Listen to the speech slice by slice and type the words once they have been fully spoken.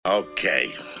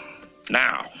Okay.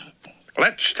 Now,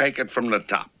 let's take it from the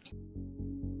top.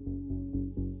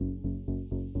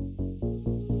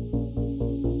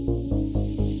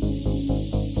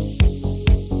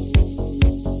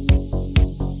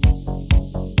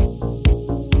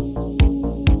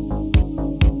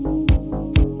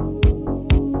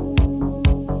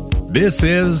 This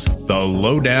is the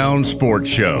Lowdown Sports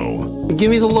Show. Give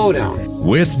me the lowdown.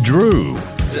 With Drew.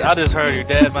 I just heard your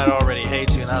dad might already hate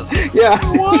you, and I was like, yeah.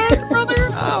 What, brother?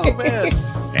 Oh, man.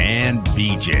 And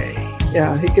BJ.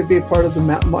 Yeah, he could be a part of the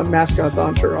mascot's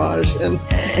entourage and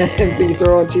be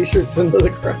throwing T-shirts into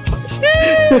the crowd.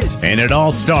 And it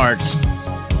all starts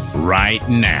right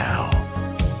now.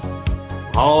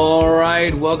 All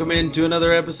right, welcome into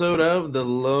another episode of the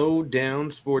Lowdown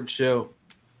Sports Show.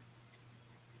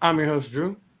 I'm your host,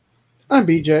 Drew. I'm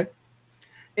BJ.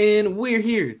 And we're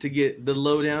here to get the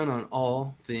lowdown on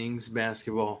all things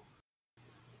basketball.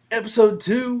 Episode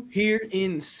 2 here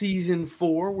in Season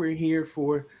 4. We're here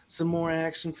for some more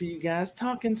action for you guys,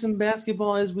 talking some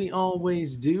basketball as we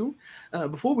always do.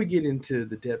 Before we get into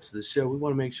the depths of the show, we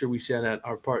want to make sure we shout out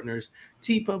our partners,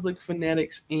 TeePublic,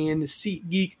 Fanatics, and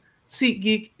SeatGeek.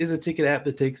 SeatGeek is a ticket app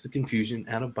that takes the confusion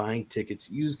out of buying tickets.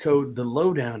 Use code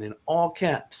THELOWDOWN in all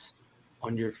caps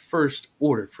on your first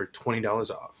order for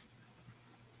 $20 off.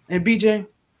 And BJ?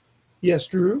 Yes,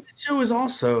 Drew? The show is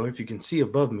also, if you can see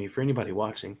above me for anybody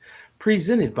watching,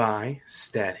 presented by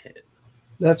StatHead.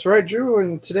 That's right, Drew.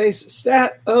 And today's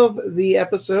stat of the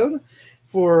episode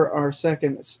for our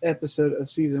second episode of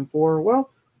Season 4,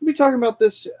 well, we'll be talking about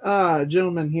this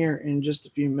gentleman here in just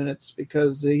a few minutes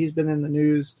because he's been in the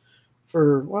news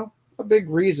for, well, a big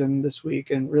reason this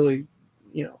week and really,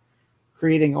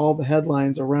 creating all the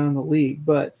headlines around the league.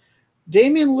 But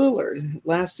Damian Lillard,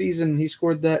 last season, he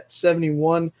scored that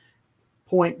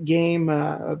 71-point game.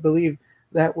 I believe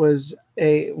that was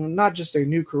not just a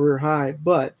new career high,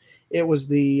 but it was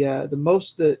the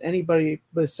most that anybody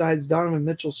besides Donovan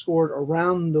Mitchell scored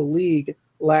around the league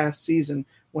last season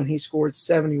when he scored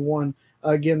 71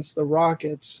 against the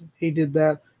Rockets. He did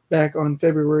that back on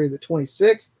February the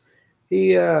 26th.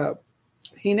 He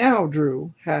now,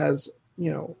 Drew, has,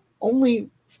 only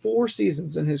 4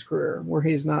 seasons in his career where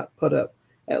he's not put up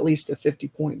at least a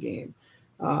 50-point game.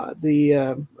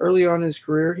 Early on in his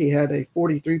career, he had a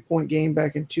 43-point game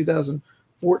back in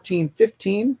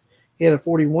 2014-15. He had a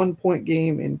 41-point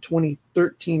game in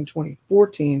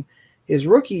 2013-2014. His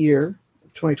rookie year,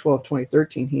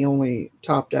 2012-2013, he only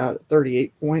topped out at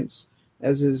 38 points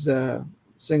as his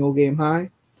single game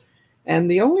high. And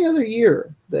the only other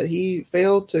year that he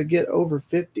failed to get over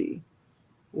 50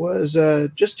 was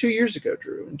just 2 years ago,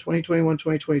 Drew, in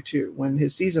 2021-2022, when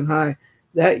his season high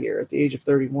that year at the age of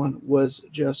 31 was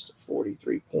just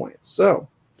 43 points. So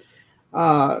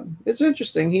it's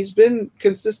interesting. He's been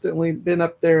consistently been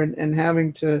up there and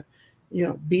having to,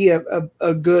 be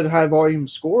a good high volume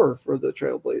scorer for the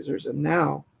Trailblazers. And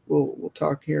now we'll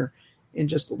talk here in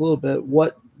just a little bit.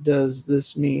 What does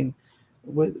this mean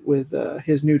with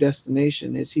his new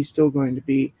destination? Is he still going to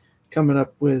be coming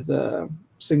up with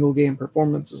single game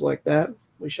performances like that?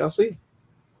 We shall see.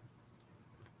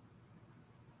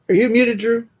 Are you muted,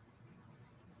 Drew?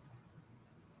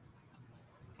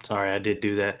 Sorry, I did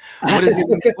do that. What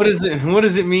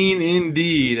does it mean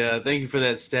indeed? Thank you for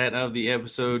that stat of the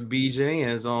episode, BJ,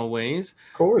 as always.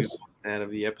 Of course. Stat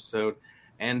of the episode.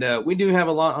 And we do have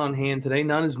a lot on hand today,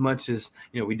 not as much as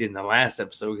we did in the last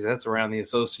episode, because that's around the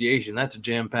association. That's a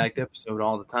jam-packed episode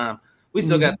all the time. We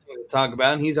still got things to talk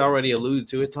about, and he's already alluded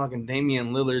to it, talking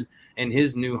Damian Lillard and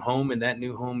his new home, and that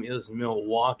new home is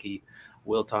Milwaukee.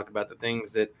 We'll talk about the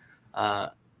things that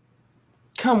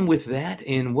come with that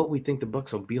and what we think the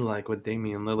Bucks will be like with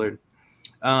Damian Lillard.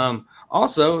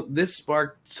 Also, this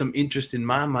sparked some interest in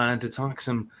my mind to talk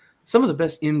some of the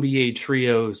best NBA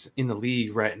trios in the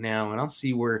league right now, and I'll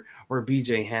see where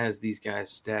BJ has these guys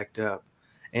stacked up.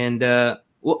 And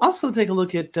we'll also take a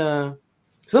look at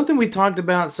something we talked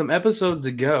about some episodes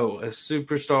ago. A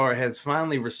superstar has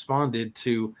finally responded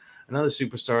to another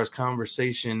superstar's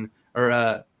conversation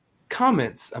or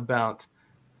comments about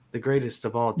the greatest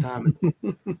of all time.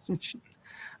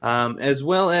 As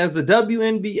well as the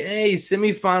WNBA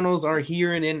semifinals are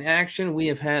here and in action. We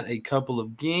have had a couple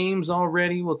of games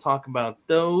already. We'll talk about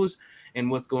those and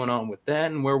what's going on with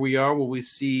that and where we are. Will we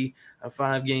see a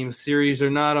 5-game series or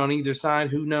not on either side?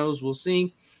 Who knows? We'll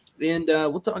see. And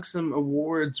we'll talk some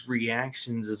awards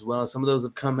reactions as well. Some of those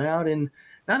have come out, and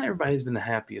not everybody's been the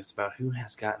happiest about who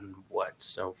has gotten what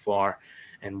so far.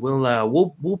 And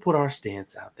we'll put our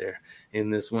stance out there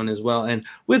in this one as well. And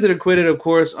with it or quit it, of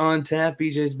course, on tap,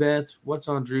 BJ's Bets, what's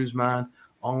on Drew's mind,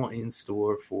 all in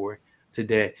store for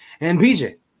today. And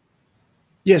BJ,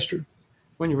 Yes, Drew.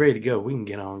 When you're ready to go, we can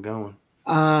get on going.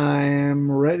 I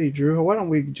am ready, Drew. Why don't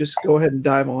we just go ahead and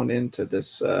dive on into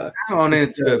this? Come on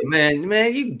into it,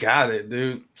 man. You got it,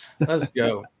 dude. Let's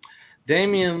go.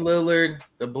 Damian Lillard,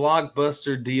 the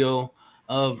blockbuster deal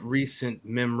of recent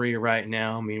memory right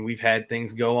now. I mean, we've had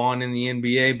things go on in the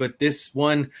NBA, but this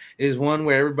one is one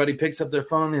where everybody picks up their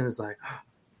phone and is like,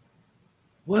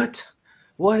 what?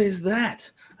 What is that?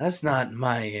 That's not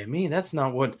Miami. That's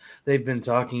not what they've been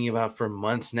talking about for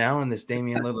months now in this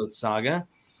Damian Lillard saga.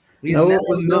 He's now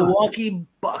a Milwaukee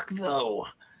Buck, though.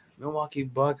 Milwaukee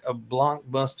Buck, a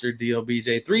blockbuster deal,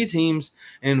 BJ. 3 teams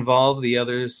involved. The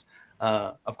others,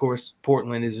 of course,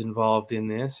 Portland is involved in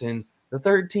this. And the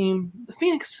third team, the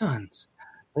Phoenix Suns,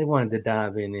 they wanted to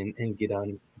dive in and get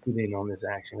in on this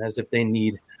action as if they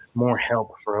need more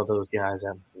help for all those guys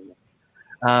out in Phoenix.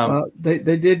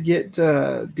 They did get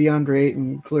DeAndre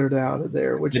Ayton cleared out of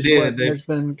there, which has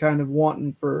been kind of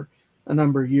wanting for a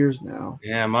number of years now.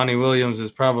 Yeah, Monty Williams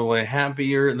is probably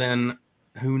happier than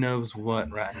who knows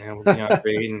what right now with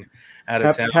DeAndre Ayton out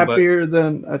of town. Happier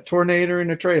than a tornado in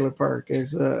a trailer park,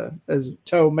 as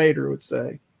Toe Mater would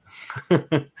say.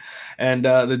 And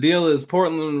the deal is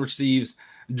Portland receives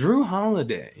Drew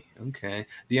Holiday,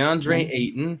 DeAndre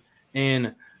Ayton,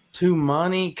 and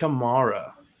Toumani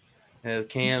Camara. As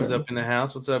Cam's up in the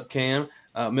house. What's up, Cam?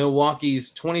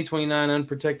 Milwaukee's 2029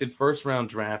 unprotected first-round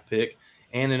draft pick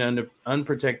and an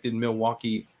unprotected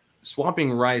Milwaukee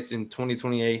swapping rights in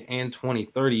 2028 and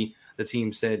 2030, the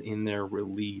team said in their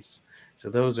release. So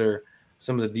those are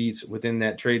some of the deets within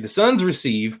that trade. The Suns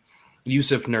receive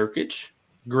Yusuf Nurkic,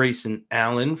 Grayson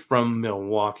Allen from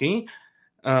Milwaukee,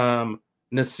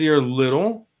 Nasir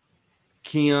Little,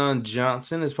 Keon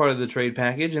Johnson as part of the trade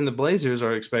package, and the Blazers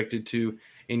are expected to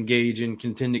engage in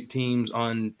contending teams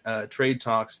on trade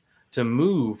talks to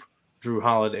move Drew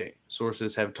Holiday,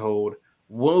 sources have told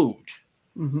Woj.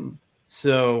 Mm-hmm.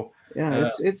 So yeah,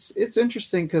 it's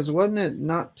interesting because wasn't it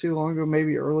not too long ago,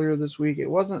 maybe earlier this week? It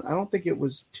wasn't. I don't think it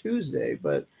was Tuesday,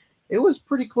 but it was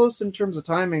pretty close in terms of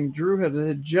timing. Drew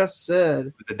had just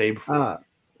said the day before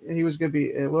he was going to be.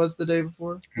 It was the day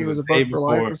before. He was a Buck for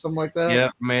life or something like that. Yeah,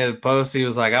 made a post. He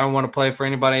was like, "I don't want to play for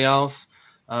anybody else.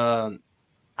 I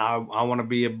want to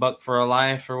be a Buck for a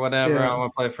life or whatever. Yeah. I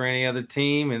want to play for any other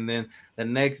team." And then the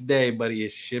next day, buddy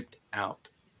is shipped out.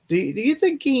 Do you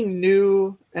think he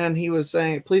knew and he was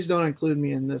saying, please don't include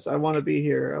me in this. I want to be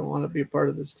here. I want to be a part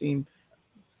of this team.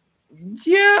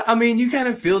 Yeah, I mean, you kind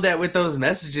of feel that with those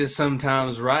messages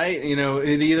sometimes, right? You know,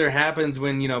 it either happens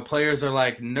when, players are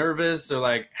like nervous or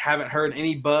like haven't heard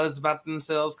any buzz about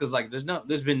themselves because like there's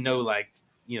been no like,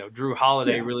 Drew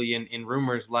Holiday really in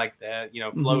rumors like that,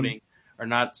 floating or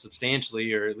not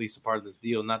substantially or at least a part of this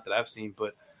deal. Not that I've seen,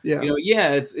 but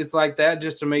it's like that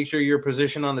just to make sure your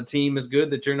position on the team is good,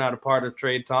 that you're not a part of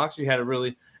trade talks. You had a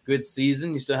really good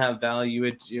season. You still have value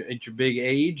at your big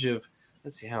age of,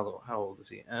 let's see, how old is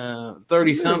he?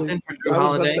 30-something for Drew Holiday. I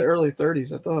was about to say early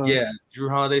 30s, I thought. Yeah, Drew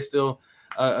Holiday still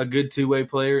a good two-way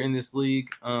player in this league.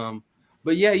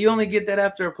 But, yeah, you only get that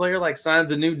after a player, like,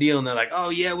 signs a new deal, and they're like, oh,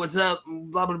 yeah, what's up,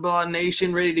 blah, blah, blah,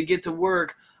 nation, ready to get to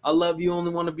work. I love you,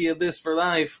 only want to be a this for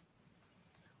life.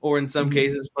 Or in some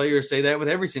cases, players say that with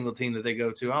every single team that they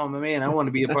go to. Oh, man, I want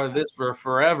to be a part of this for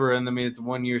forever. And, I mean, it's a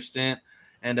one-year stint.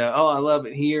 And, I love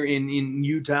it here in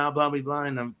Utah, blah, blah, blah,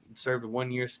 and I'm served a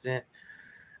one-year stint.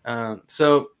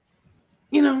 So,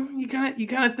 you kind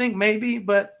of think maybe,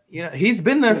 but he's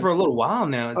been there for a little while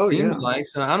now. It seems like.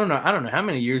 So I don't know how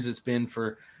many years it's been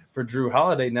for Drew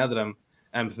Holiday. Now that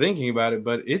I'm thinking about it,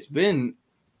 but it's been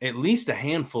at least a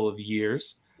handful of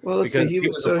years. Well, let's see.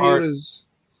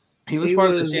 He was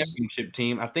part of the championship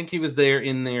team. I think he was there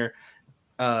in their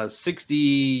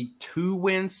 62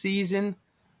 win season.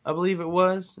 I believe it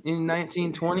was in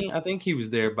 1920. I think he was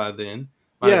there by then.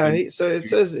 It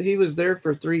says he was there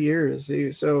for 3 years.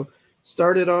 He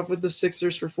started off with the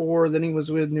Sixers for 4, then he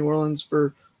was with New Orleans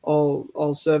for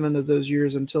all 7 of those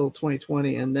years until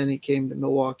 2020, and then he came to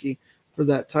Milwaukee for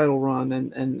that title run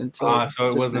and until so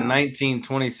it was the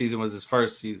 1920 season was his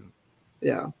first season.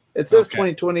 Yeah, it says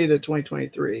 2020 to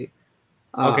 2023.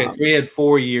 Okay, so he had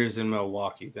 4 years in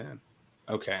Milwaukee then.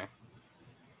 Okay.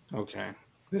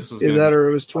 This was that or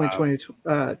it was 2020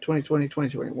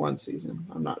 2021 season.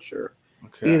 I'm not sure.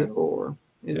 Okay. Either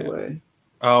way.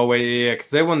 Oh, wait, yeah, because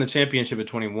they won the championship at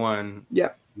 21. Yeah.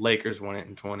 Lakers won it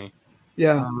in 20.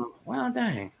 Yeah. Well,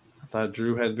 dang. I thought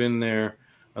Drew had been there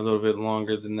a little bit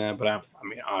longer than that, but I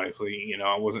mean, honestly,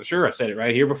 I wasn't sure. I said it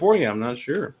right here before you. I'm not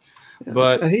sure. Yeah.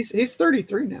 But and he's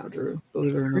 33 now, Drew.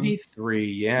 Believe it or not.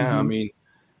 33, yeah. Mm-hmm. I mean,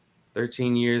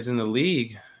 13 years in the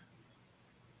league.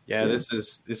 Yeah, this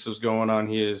was going on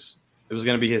his it was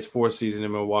going to be his 4th season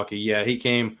in Milwaukee. Yeah, he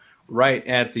came right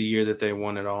at the year that they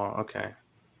won it all. Okay,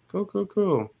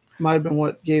 cool. Might have been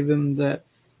what gave them that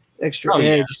extra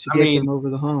edge to get them over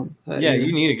the hump. Yeah,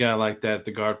 you need a guy like that at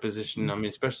the guard position. I mean,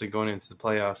 especially going into the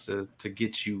playoffs to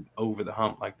get you over the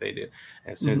hump like they did.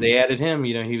 As soon as they added him,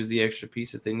 he was the extra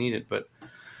piece that they needed. But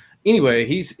anyway,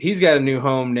 he's got a new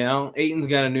home now. Ayton's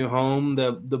got a new home.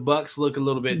 The Bucks look a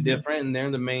little bit different, and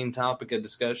they're the main topic of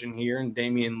discussion here. And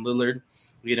Damian Lillard,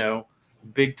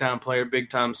 big time player, big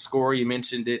time scorer. You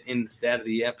mentioned it in the stat of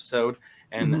the episode.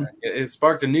 And it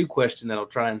sparked a new question that I'll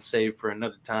try and save for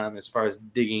another time as far as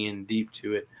digging in deep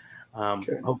to it.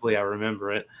 Hopefully I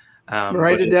remember it.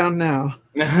 Write it down now.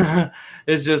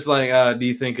 It's just like, do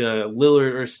you think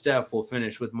Lillard or Steph will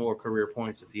finish with more career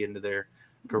points at the end of their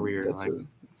career?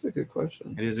 That's a good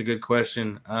question. It is a good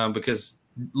question because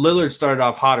Lillard started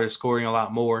off hotter, scoring a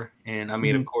lot more. And, I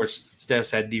mean, of course,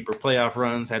 Steph's had deeper playoff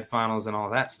runs, had finals and all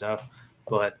that stuff.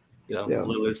 But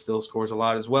Lillard still scores a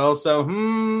lot as well. So,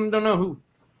 don't know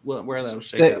where that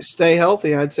was. Stay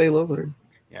healthy. I'd say Lillard.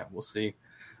 Yeah, we'll see.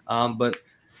 But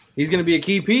he's going to be a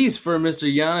key piece for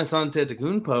Mr. Giannis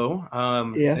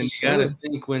Antetokounmpo. Yes, and you got to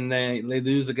think when they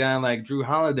lose a guy like Drew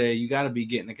Holiday, you got to be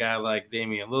getting a guy like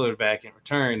Damian Lillard back in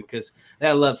return because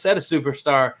that'll upset a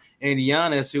superstar. And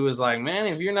Giannis, who was like, man,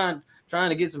 if you're not trying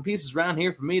to get some pieces around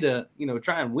here for me to,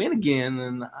 try and win again,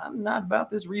 then I'm not about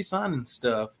this re-signing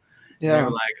stuff. Yeah. They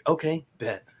were like, okay,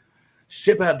 bet.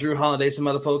 Ship out Drew Holiday, some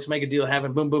other folks, make a deal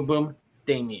happen. Boom, boom, boom.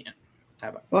 Damian. How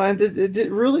about Well, and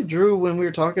it really, Drew, when we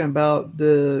were talking about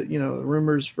the,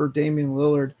 rumors for Damian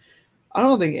Lillard, I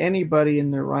don't think anybody in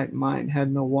their right mind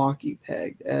had Milwaukee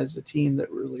pegged as a team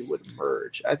that really would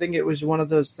emerge. I think it was one of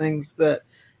those things that,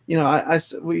 you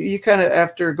kind of,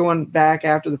 after going back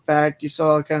after the fact, you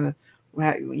saw kind of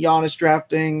Giannis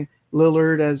drafting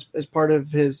Lillard as part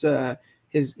of his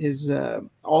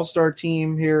all-star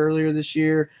team here earlier this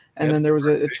year. And then there was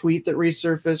a tweet that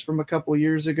resurfaced from a couple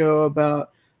years ago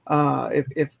about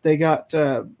if they got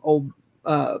old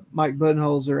Mike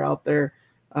Budenholzer out there,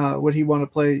 would he want to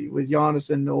play with Giannis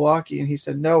in Milwaukee? And he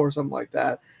said no, or something like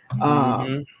that.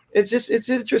 It's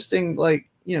interesting. Like,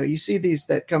 you see these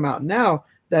that come out now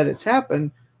that it's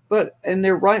happened, but in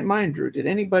their right mind, Drew, did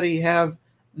anybody have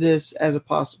this as a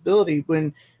possibility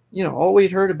when, all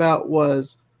we'd heard about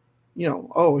was,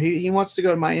 he wants to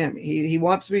go to Miami. He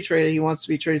wants to be traded. He wants to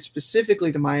be traded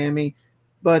specifically to Miami,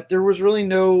 but there was really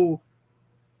no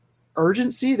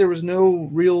urgency. There was no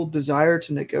real desire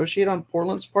to negotiate on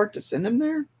Portland's part to send him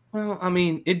there. Well, I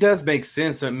mean, it does make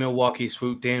sense that Milwaukee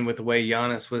swooped in with the way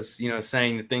Giannis was,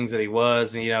 saying the things that he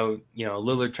was, and,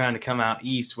 Lillard trying to come out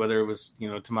east, whether it was,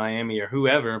 to Miami or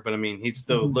whoever, but I mean, he's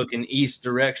still looking east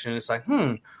direction. It's like,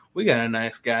 we got a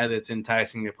nice guy that's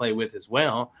enticing to play with as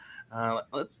well.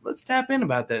 Let's tap in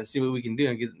about that and see what we can do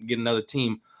and get another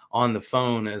team on the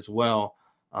phone as well.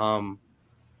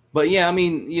 But yeah, I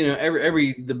mean,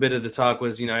 the bit of the talk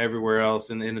was, everywhere else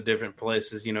in the different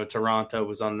places. Toronto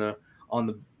was on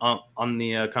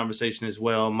the conversation as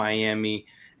well. Miami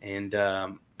and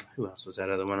who else was that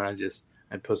other one?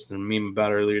 I posted a meme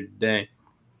about earlier today.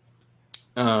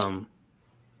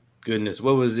 Goodness,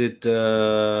 what was it?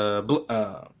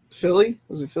 Philly?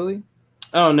 Was it Philly?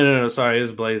 Oh no! Sorry, it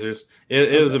was Blazers.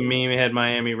 It was a meme. It had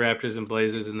Miami, Raptors, and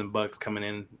Blazers, and the Bucks coming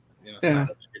in,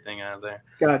 everything out of there.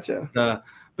 Gotcha.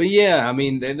 But yeah, I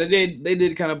mean, they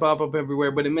did kind of pop up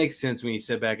everywhere, but it makes sense when you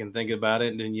sit back and think about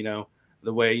it. And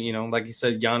the way like you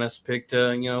said, Giannis picked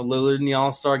Lillard in the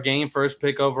All-Star game, first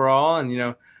pick overall, and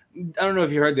I don't know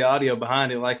if you heard the audio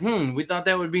behind it, like we thought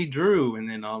that would be Drew, and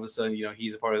then all of a sudden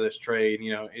he's a part of this trade.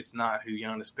 It's not who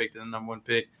Giannis picked in the number one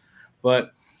pick,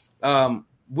 but.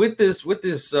 With this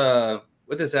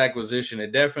acquisition,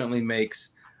 it definitely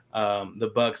makes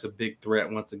the Bucks a big threat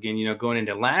once again. Going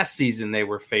into last season, they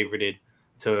were favorited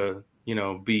to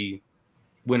be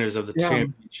winners of the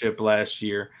championship last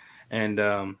year, and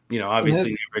obviously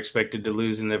never expected to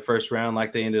lose in the first round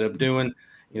like they ended up doing.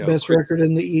 Best record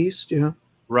in the East,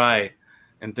 right,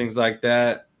 and things like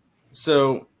that.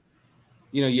 So,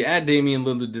 you add Damian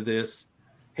Lillard to this.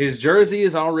 His jersey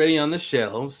is already on the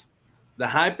shelves. The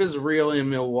hype is real in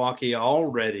Milwaukee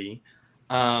already.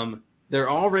 They're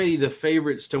already the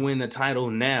favorites to win the title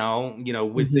now,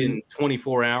 within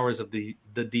 24 hours of the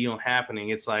deal happening.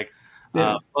 It's like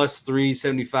plus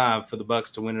 375 for the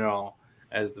Bucks to win it all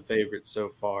as the favorites so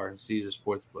far in Caesars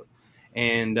Sportsbook.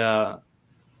 And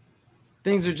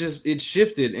things are it's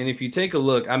shifted. And if you take a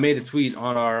look, I made a tweet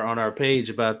on our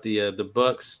page about the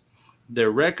Bucks,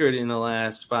 their record in the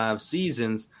last 5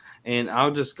 seasons. And I'll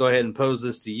just go ahead and pose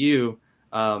this to you.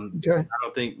 Okay. I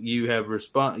don't think you have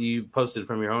you posted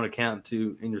from your own account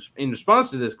in response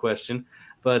to this question.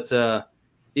 But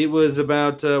it was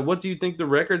about what do you think the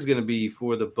record's going to be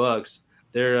for the Bucks?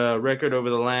 Their record over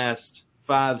the last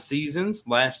 5 seasons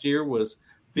last year was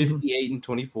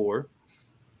 58-24.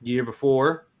 The year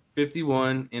before,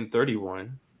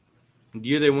 51-31. The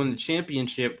year they won the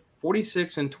championship,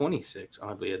 46-26.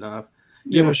 Oddly enough,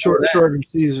 shorter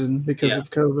season because of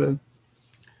COVID.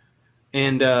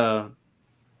 And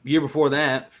year before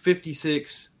that,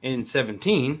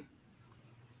 56-17.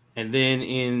 And then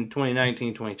in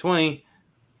 2019-2020,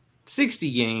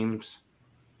 60 games,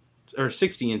 or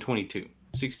 60-22,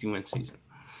 60-win season.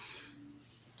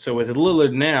 So with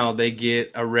Lillard now, they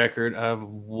get a record of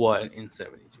what in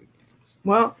 72 games?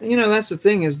 Well, that's the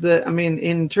thing is that, I mean,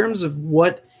 in terms of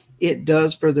what it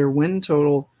does for their win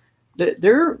total,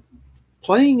 they're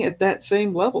playing at that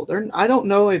same level. I don't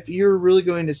know if you're really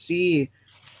going to see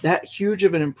that huge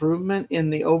of an improvement in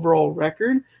the overall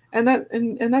record. And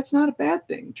that's not a bad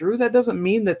thing, Drew. That doesn't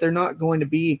mean that they're not going to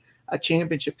be a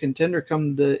championship contender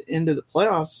come the end of the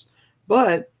playoffs.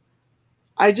 But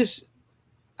I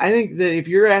think that if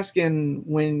you're asking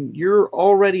when you're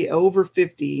already over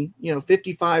 50,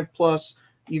 55 plus,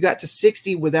 you got to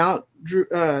 60 without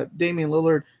Damian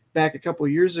Lillard back a couple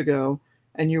of years ago,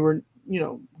 and you were,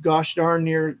 gosh darn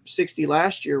near 60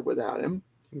 last year without him.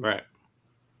 Right.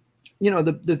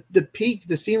 The peak,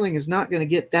 the ceiling is not going to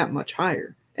get that much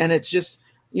higher. And it's just,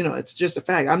 it's just a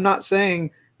fact. I'm not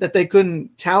saying that they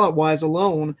couldn't talent-wise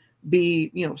alone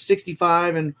be,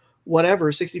 65 and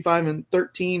whatever,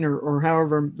 65-13 or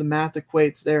however the math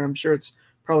equates there. I'm sure it's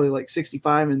probably like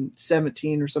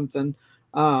 65-17 or something.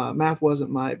 Math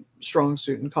wasn't my strong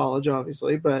suit in college,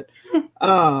 obviously, but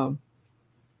I'm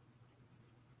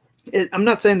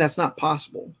not saying that's not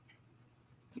possible.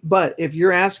 But if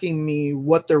you're asking me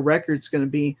what their record's going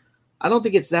to be, I don't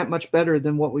think it's that much better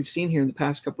than what we've seen here in the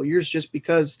past couple of years, just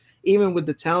because even with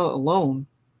the talent alone,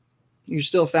 you're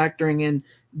still factoring in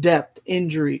depth,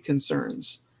 injury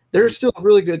concerns. They're still a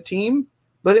really good team,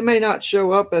 but it may not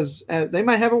show up as they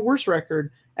might have a worse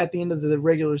record at the end of the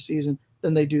regular season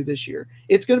than they do this year.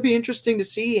 It's going to be interesting to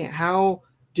see how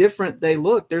different they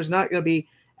look. There's not going to be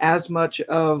as much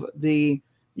of the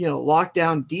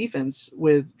lockdown defense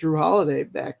with Drew Holiday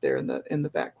back there in the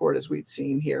backcourt as we've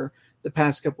seen here the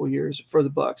past couple of years for the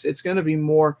Bucks. It's going to be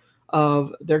more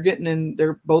of they're getting in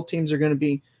there. Both teams are going to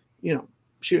be,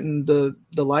 shooting the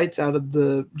lights out of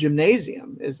the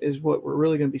gymnasium is what we're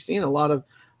really going to be seeing. A lot of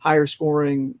higher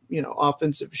scoring,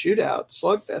 offensive shootout,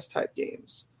 slugfest type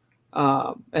games.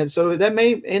 And so that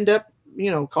may end up,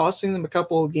 costing them a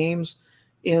couple of games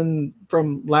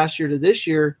from last year to this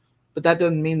year, but that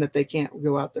doesn't mean that they can't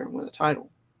go out there and win a title.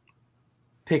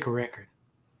 Pick a record.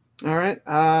 All right.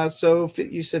 So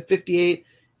you said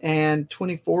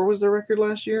 58-24 was their record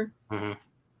last year. Mm-hmm.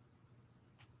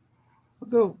 I'll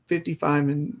go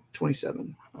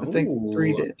 55-27. I think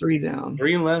three down.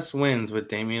 3 less wins with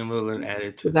Damian Lillard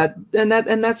added to that.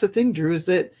 And that's the thing, Drew, is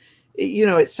that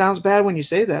it sounds bad when you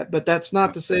say that, but that's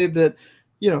not to say that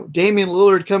Damian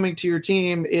Lillard coming to your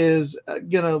team is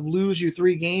gonna lose you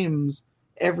 3 games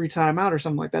every time out or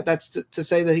something like that. That's to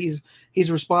say that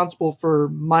he's responsible for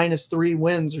 -3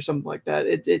 wins or something like that.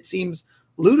 It seems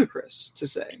ludicrous to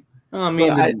say. I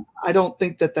mean, I don't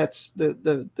think that that's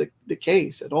the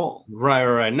case at all.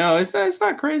 Right. No, it's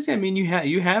not crazy. I mean,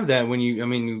 you have that when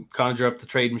you conjure up the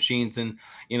trade machines and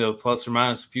plus or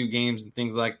minus a few games and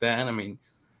things like that. I mean,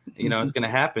 it's going to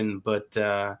happen. But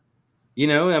I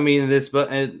mean, but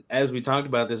as we talked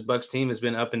about, this Bucks team has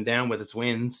been up and down with its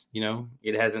wins.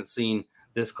 It hasn't seen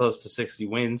this close to 60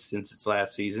 wins since its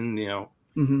last season.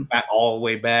 All the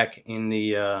way back in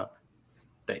the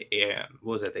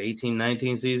what was that, the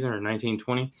 18-19 season or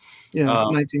 19-20? Yeah,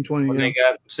 19-20. When they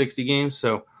got 60 games.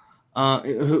 So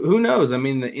who knows? I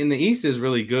mean, in the East is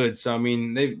really good. So I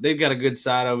mean, they've got a good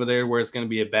side over there where it's going to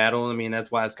be a battle. I mean,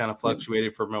 that's why it's kind of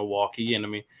fluctuated for Milwaukee. And I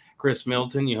mean, Chris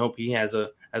Middleton, you hope he has a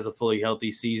fully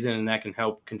healthy season, and that can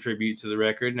help contribute to the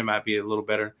record. And it might be a little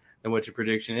better than what your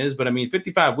prediction is. But I mean,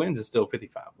 55 wins is still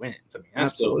 55 wins. I mean,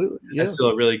 that's still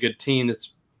a really good team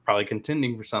that's probably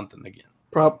contending for something again.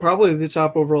 Probably the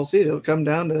top overall seed. It'll come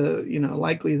down to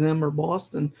likely them or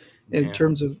Boston in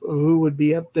terms of who would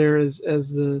be up there as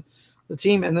the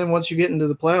team. And then once you get into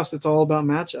the playoffs, it's all about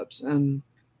matchups. And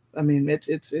I mean,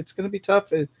 it's going to be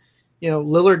tough.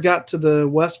 Lillard got to the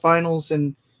West Finals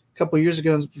and a couple of years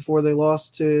ago before they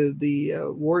lost to the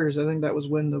Warriors. I think that was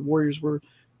when the Warriors were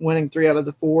winning 3 out of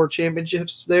the 4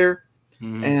 championships there.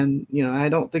 Mm-hmm. And I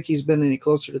don't think he's been any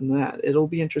closer than that. It'll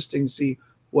be interesting to see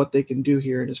what they can do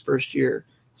here in his first year,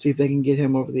 see if they can get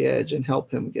him over the edge and help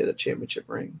him get a championship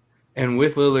ring. And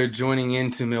with Lillard joining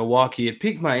into Milwaukee, it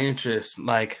piqued my interest.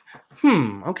 Like,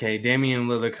 okay, Damian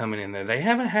Lillard coming in there. They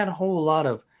haven't had a whole lot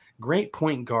of great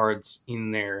point guards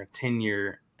in their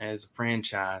tenure as a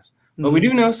franchise, but we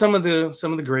do know some of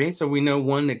the greats. So we know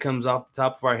one that comes off the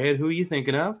top of our head. Who are you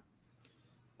thinking of?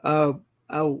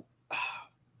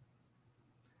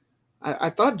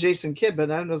 I thought Jason Kidd,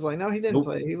 but I was like, no, he didn't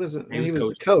play. He wasn't. He was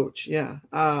the coach. Yeah.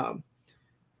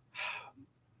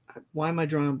 Why am I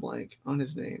drawing a blank on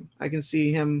his name? I can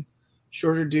see him,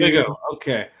 shorter dude. Big O.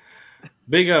 Okay.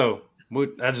 Big O.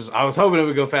 I was hoping it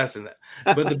would go faster than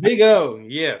that. But the Big O,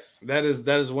 yes, that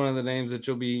is one of the names that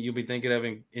you'll be thinking of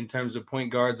in terms of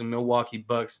point guards and Milwaukee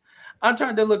Bucks. I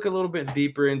tried to look a little bit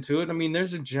deeper into it. I mean,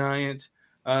 there's a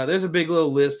big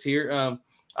little list here.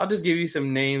 I'll just give you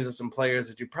some names of some players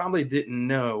that you probably didn't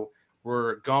know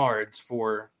were guards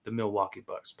for the Milwaukee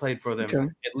Bucks. Played for them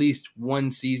at least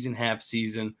one season, half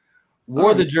season,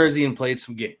 wore the jersey and played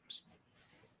some games.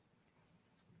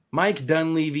 Mike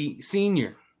Dunleavy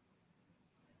Sr.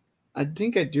 I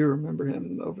think I do remember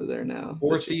him over there now.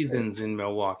 4 seasons in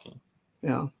Milwaukee.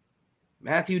 Yeah.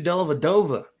 Matthew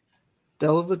Dellavedova.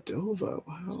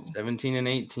 Wow. 17 and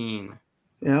 18.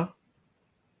 Yeah.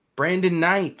 Brandon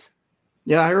Knight.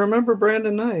 Yeah, I remember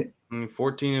Brandon Knight.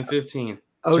 14 and 15.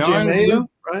 OJ Mayo,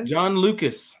 right? John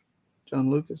Lucas.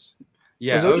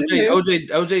 Yeah,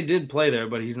 OJ did play there,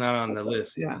 but he's not on the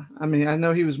list. Yeah, I mean, I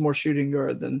know he was more shooting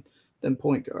guard than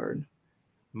point guard.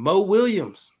 Mo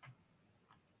Williams.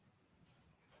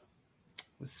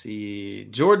 Let's see.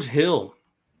 George Hill.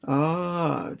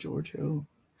 George Hill.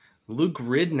 Luke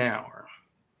Ridnour.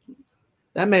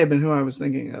 That may have been who I was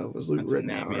thinking of. Was Luke Ridnour?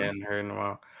 Name I hadn't heard in a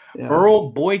while. Yeah.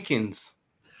 Earl Boykins.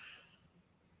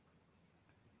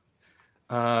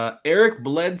 Eric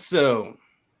Bledsoe.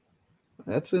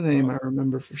 That's a name I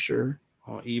remember for sure.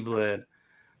 Oh, E-Bled.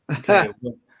 Okay.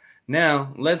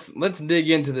 Now let's dig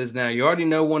into this. Now you already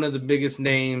know one of the biggest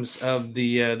names of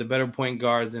the better point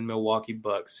guards in Milwaukee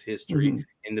Bucks history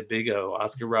in the Big O,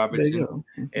 Oscar Robertson.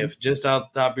 If just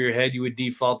off the top of your head, you would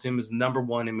default him as number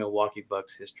one in Milwaukee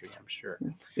Bucks history. I'm sure.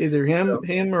 Either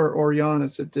him or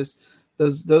Giannis. At this,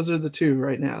 those are the two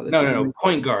right now. No,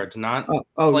 point guards, not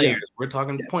players. Yeah. We're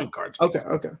talking point guards. Okay.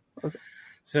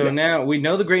 So now we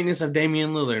know the greatness of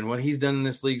Damian Lillard and what he's done in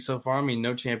this league so far. I mean,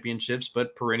 no championships,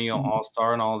 but perennial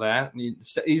all-star and all that.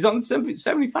 He's on the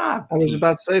 75. I was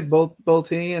about to say both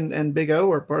he and Big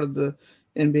O are part of the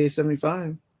NBA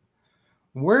 75.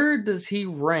 Where does he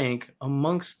rank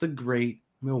amongst the great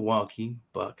Milwaukee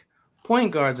Buck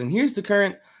point guards? And here's the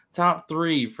current top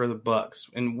 3 for the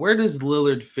Bucks. And where does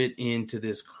Lillard fit into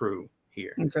this crew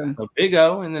here? Okay. So Big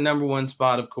O in the number 1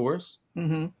 spot, of course.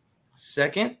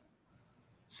 Second,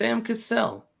 Sam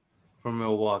Cassell from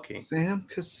Milwaukee. Sam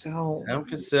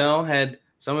Cassell had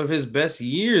some of his best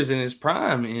years in his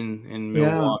prime in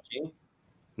Milwaukee.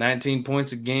 19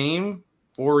 points a game,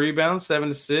 4 rebounds, 7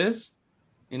 assists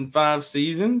in 5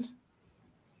 seasons.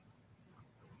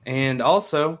 And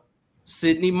also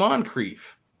Sidney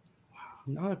Moncrief,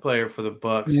 another player for the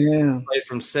Bucks. Yeah. Played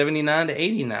from 79 to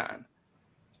 89.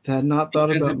 Had not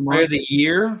thought about Player of the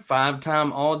Year,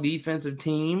 5-time All-Defensive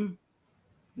Team.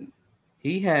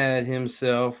 He had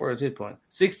himself, where is his point?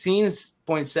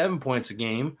 16.7 points a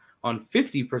game on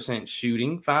 50%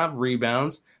 shooting, 5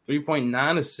 rebounds,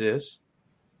 3.9 assists.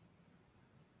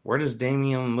 Where does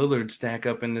Damian Lillard stack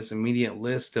up in this immediate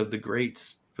list of the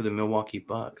greats for the Milwaukee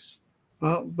Bucks?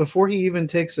 Well, before he even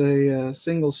takes a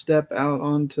single step out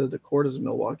onto the court as a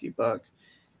Milwaukee Buck,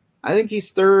 I think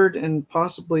he's 3rd and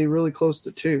possibly really close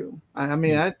to 2. I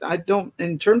mean, I don't,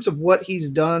 in terms of what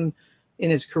he's done in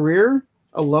his career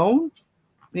alone,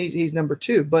 he's number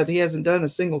 2, but he hasn't done a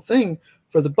single thing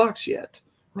for the Bucks yet.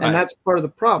 Right. And that's part of the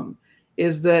problem,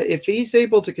 is that if he's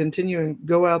able to continue and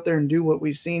go out there and do what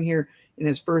we've seen here in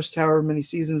his first however many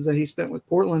seasons that he spent with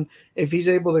Portland, if he's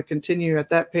able to continue at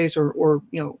that pace or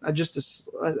just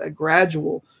a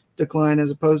gradual decline as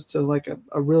opposed to like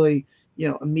a really,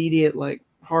 immediate, like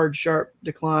hard, sharp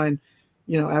decline,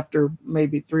 after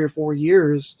maybe 3 or 4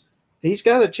 years, he's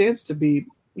got a chance to be,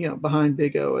 behind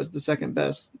Big O as the second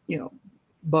best,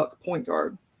 Buck point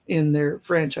guard in their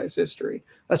franchise history,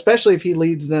 especially if he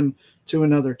leads them to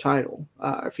another title.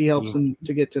 If he helps them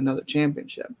to get to another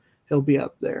championship, he'll be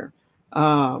up there.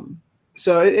 So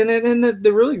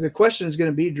the question is going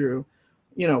to be, Drew,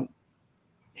 when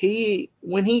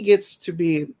he gets to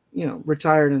be,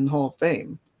 retired in the Hall of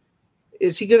Fame,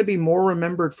 is he going to be more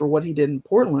remembered for what he did in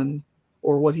Portland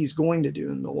or what he's going to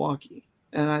do in Milwaukee?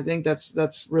 And I think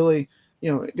that's really,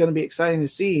 going to be exciting to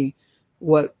see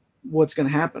what's going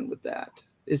to happen with that.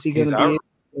 Is he going to be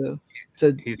able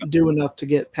to do enough to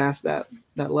get past that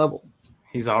level?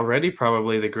 He's already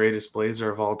probably the greatest Blazer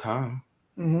of all time.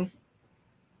 Mm-hmm.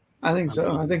 I think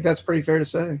so. I think that's pretty fair to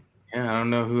say. Yeah, I don't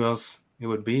know who else it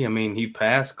would be. I mean, he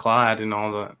passed Clyde in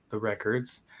all the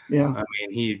records. Yeah. I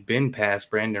mean, he'd been past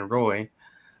Brandon Roy.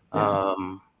 Yeah.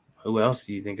 Who else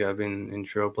do you think of in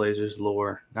Trailblazers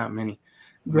lore? Not many.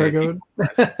 Greg Oden.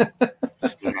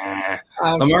 Nah.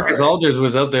 LaMarcus Aldridge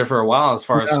was up there for a while as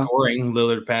far as scoring.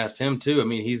 Lillard passed him too. I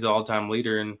mean, he's the all-time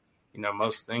leader in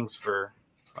most things for.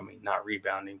 I mean, not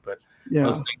rebounding, but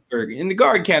most things for in the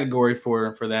guard category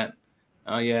for that.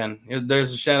 Oh yeah, and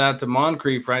there's a shout out to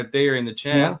Moncrief right there in the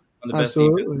chat. Yeah, one of the best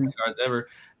defensive guards ever.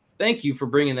 Thank you for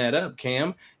bringing that up,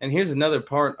 Cam. And here's another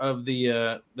part of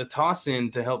the toss-in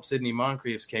to help Sidney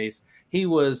Moncrief's case. He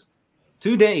was,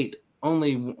 to date,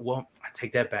 I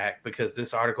take that back because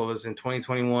this article was in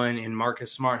 2021 and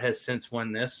Marcus Smart has since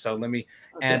won this. So let me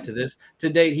add to this. To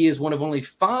date, he is one of only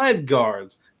 5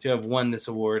 guards to have won this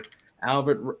award.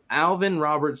 Alvin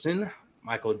Robertson,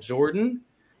 Michael Jordan,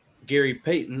 Gary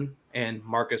Payton, and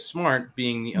Marcus Smart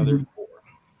being the other 4.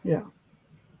 Yeah.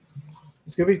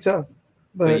 It's going to be tough.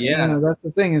 But that's the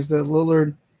thing is that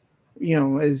Lillard,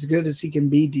 as good as he can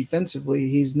be defensively,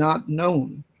 he's not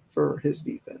known for his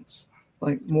defense.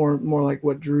 Like more like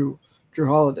what Drew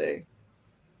Holiday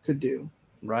could do.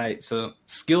 Right. So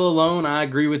skill alone, I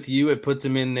agree with you. It puts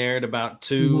him in there at about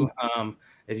 2.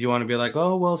 If you want to be like,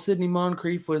 oh well, Sidney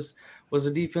Moncrief was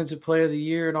a defensive player of the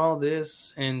year and all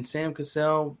this, and Sam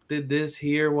Cassell did this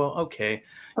here. Well, okay.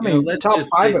 I mean, top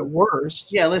 5 at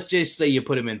worst. Yeah, let's just say you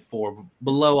put him in 4,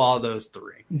 below all those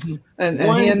 3. Mm-hmm. And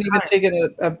he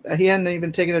hadn't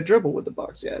even taken a dribble with the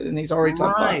Bucks yet, and he's already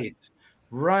top 5.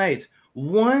 Right.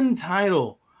 One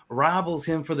title rivals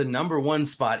him for the number 1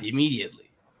 spot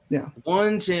immediately. Yeah.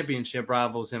 One championship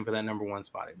rivals him for that number 1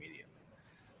 spot immediately.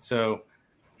 So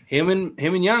him and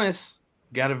Giannis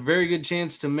got a very good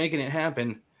chance to making it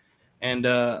happen. And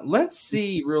let's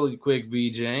see really quick,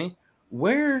 BJ,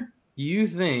 where you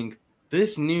think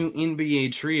this new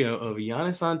NBA trio of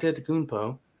Giannis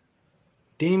Antetokounmpo,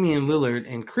 Damian Lillard,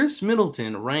 and Chris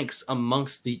Middleton ranks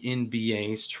amongst the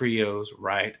NBA's trios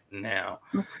right now.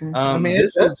 Okay. I mean,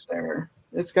 it's up there.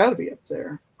 It's got to be up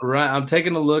there. Right. I'm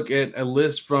taking a look at a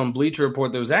list from Bleacher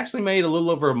Report that was actually made a little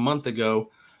over a month ago.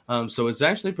 So it's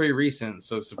actually pretty recent.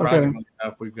 So surprisingly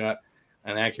enough, we've got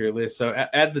an accurate list. So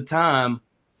at the time,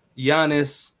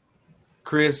 Giannis,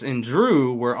 Chris, and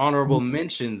Drew were honorable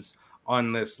mentions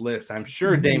on this list. I'm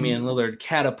sure Damian Lillard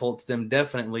catapults them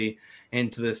definitely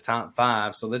into this top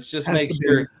 5. So let's just make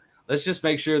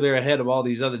sure they're ahead of all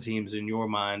these other teams in your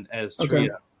mind as trio. Okay.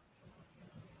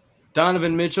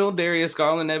 Donovan Mitchell, Darius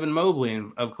Garland, Evan Mobley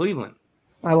of Cleveland.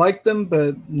 I like them,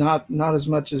 but not as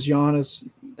much as Giannis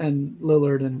and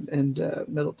Lillard and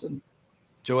Middleton.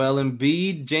 Joel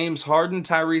Embiid, James Harden,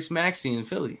 Tyrese Maxey in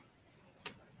Philly.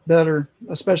 Better,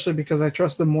 especially because I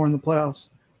trust them more in the playoffs.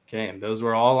 Okay, and those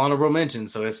were all honorable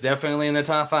mentions, so it's definitely in the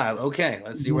top 5. Okay,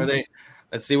 let's see where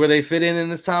they fit in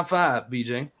this top 5,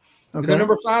 BJ. Okay. The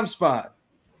number 5 spot.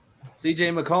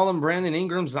 CJ McCollum, Brandon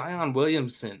Ingram, Zion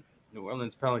Williamson. New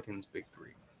Orleans Pelicans, big 3.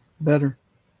 Better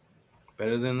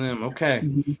than them.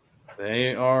 Okay.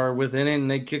 They are within it,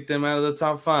 and they kicked them out of the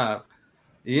top 5.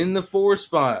 In the 4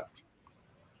 spot,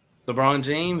 LeBron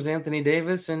James, Anthony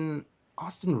Davis, and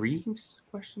Austin Reeves, ?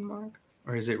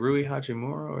 Or is it Rui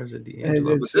Hachimura, or is it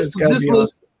D'Angelo?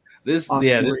 This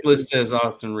list says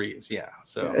Austin Reeves. Yeah.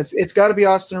 So it's got to be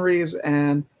Austin Reeves,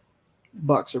 and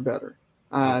Bucks are better.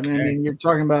 I mean, you're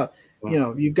talking about,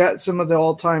 you've got some of the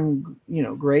all-time,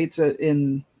 greats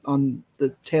on the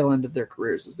tail end of their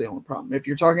careers is the only problem. If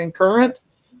you're talking current,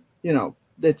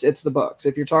 it's the Bucks.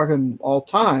 If you're talking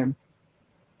all-time,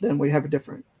 then we have a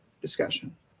different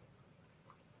discussion.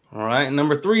 All right,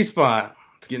 number 3 spot.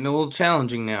 It's getting a little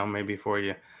challenging now, maybe for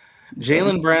you.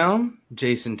 Jaylen Brown,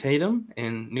 Jason Tatum,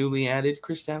 and newly added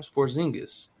Kristaps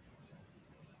Porzingis.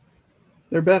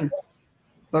 They're better.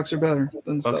 Bucks are better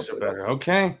than the Bucks Celtics. Are better.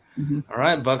 Okay. All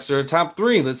right, Bucks are top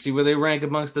 3. Let's see where they rank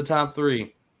amongst the top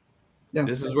 3. Yeah.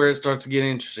 This is where it starts to get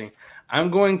interesting. I'm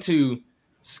going to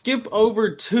skip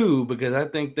over 2 because I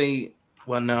think no,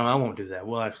 I won't do that.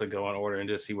 We'll actually go in order and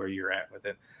just see where you're at with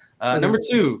it. Number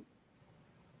 2,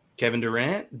 Kevin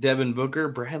Durant, Devin Booker,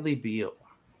 Bradley Beal.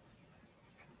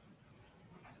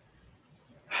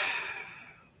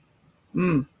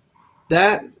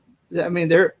 They're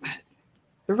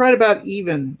right about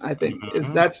even, I think.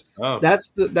 That's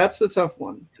the tough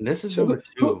one. And this is number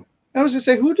 2. I was just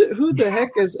saying, who the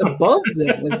heck is above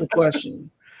them is the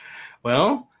question.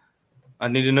 Well, I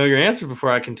need to know your answer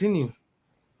before I continue.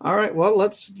 All right, well,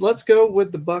 let's go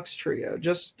with the Bucks trio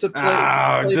just to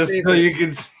play. Just so you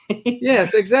can see.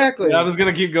 Yes, exactly. I was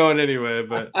going to keep going anyway,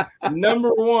 but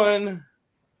number 1,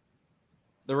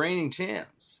 the reigning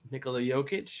champs, Nikola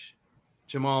Jokic,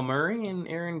 Jamal Murray, and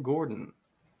Aaron Gordon.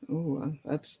 Ooh,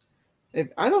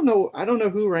 I don't know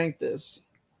who ranked this.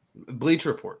 Bleach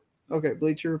Report. Okay,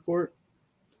 Bleacher Report.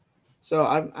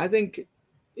 So I think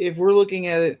if we're looking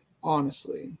at it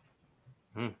honestly,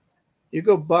 you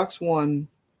go Bucks 1.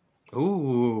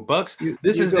 Ooh, Bucks.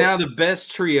 This is now the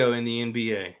best trio in the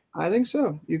NBA. I think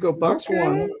so. You go Bucks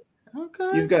 1.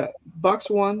 Okay. You've got Bucks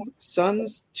 1,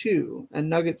 Suns 2, and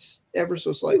Nuggets ever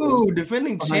so slightly. Ooh,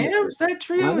 defending champs. That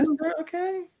trio is there.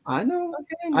 Okay. I know.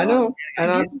 Okay, I know.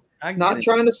 And I'm not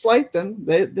trying to slight them.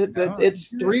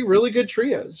 It's 3 really good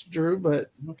trios, Drew.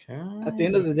 But at the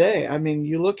end of the day, I mean,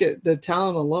 you look at the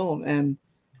talent alone, and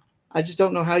I just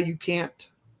don't know how you can't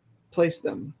place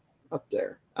them up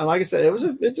there. And like I said,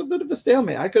 it's a bit of a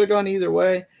stalemate. I could have gone either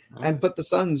way and put the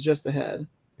Suns just ahead.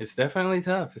 It's definitely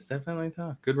tough.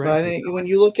 Good ranking. But I think when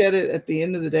you look at it at the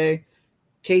end of the day,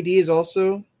 KD is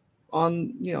also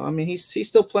on. I mean, he's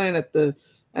still playing at the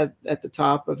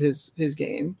top of his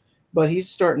game, but he's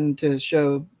starting to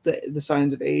show the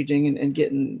signs of aging and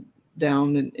getting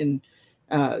down in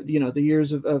the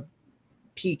years of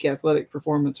peak athletic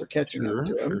performance are catching up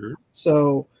to him. Sure.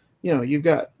 So you've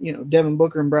got Devin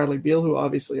Booker and Bradley Beal, who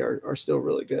obviously are still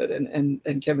really good,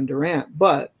 and Kevin Durant.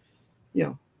 But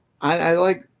I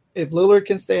like if Lillard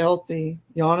can stay healthy,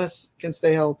 Giannis can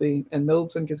stay healthy, and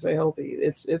Middleton can stay healthy.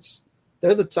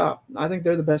 They're the top. I think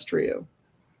they're the best trio.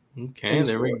 Okay,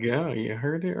 there we go. You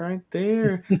heard it right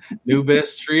there. New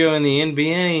best trio in the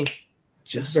NBA.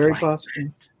 Just very like possible.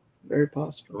 that. Very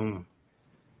possible. Boom.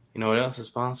 You know what else is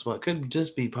possible? It could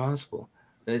just be possible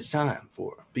that it's time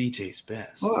for BJ's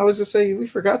Best. Well, I was going to say, we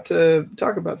forgot to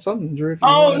talk about something, Drew.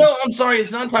 No, I'm sorry.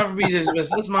 It's not time for BJ's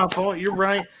Best. That's my fault. You're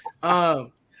right.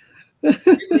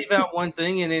 You leave out one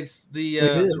thing, and it's the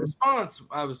response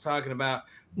I was talking about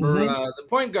for the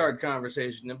point guard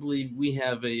conversation. I believe we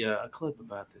have a clip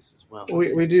about this as well.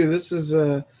 We do. This is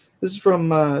from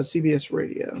CBS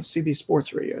Radio, CB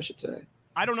Sports Radio, I should say.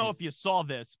 I don't know if you saw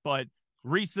this, but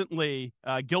recently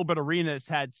Gilbert Arenas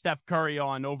had Steph Curry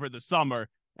on over the summer,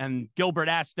 and Gilbert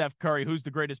asked Steph Curry, who's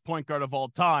the greatest point guard of all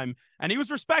time? And he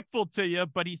was respectful to you,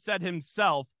 but he said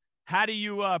himself, how do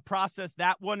you process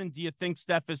that one? And do you think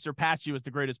Steph has surpassed you as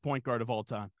the greatest point guard of all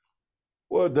time?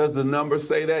 Well, does the number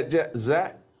say that,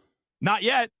 Zach? Not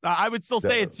yet. I would still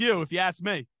say it's you if you ask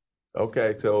me.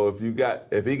 Okay, so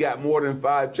if he got more than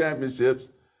 5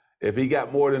 championships, if he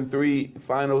got more than 3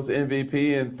 Finals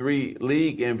MVP and 3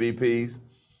 league MVPs,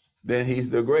 then he's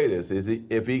the greatest.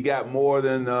 If he got more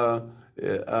than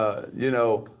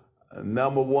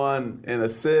number 1 in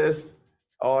assists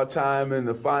all time in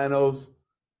the finals,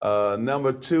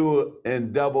 number 2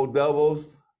 in double doubles,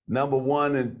 number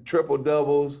 1 in triple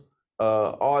doubles,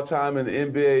 all time in the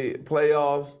NBA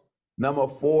playoffs, number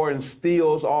 4 in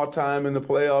steals all time in the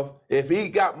playoffs. If he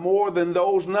got more than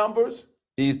those numbers,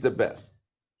 he's the best.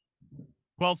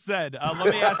 Well said. Let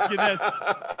me ask you this.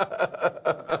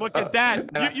 Look at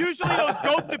that. Usually those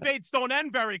GOAT debates don't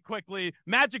end very quickly.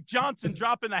 Magic Johnson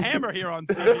dropping the hammer here on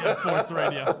CBS Sports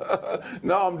Radio.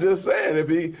 No, I'm just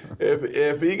saying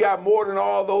if he got more than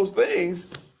all those things,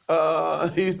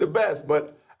 he's the best.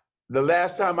 But the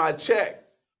last time I checked,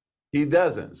 he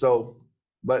doesn't. So,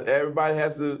 but everybody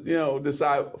has to,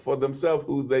 decide for themselves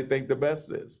who they think the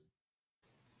best is.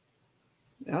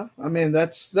 Yeah, I mean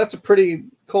that's a pretty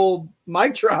cold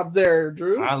mic drop there,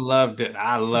 Drew. I loved it.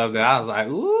 I was like,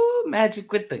 "Ooh,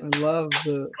 Magic with the."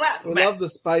 I love the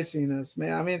spiciness,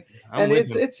 man. I mean,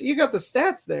 it's you got the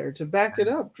stats there to back it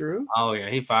up, Drew. Oh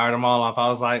yeah, he fired them all off. I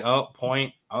was like, "Oh,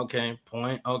 point, okay,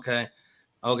 point, okay,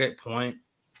 point."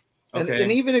 Okay.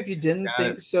 And even if you didn't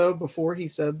think so before he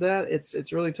said that,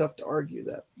 it's really tough to argue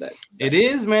that. It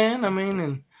is, man. I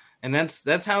mean, and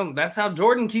that's how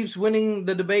Jordan keeps winning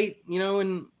the debate,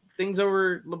 and things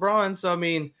over LeBron. So I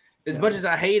mean, as much as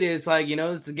I hate it, it's like,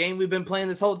 it's a game we've been playing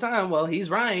this whole time. Well,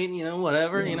 he's right,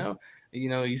 whatever,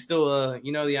 you still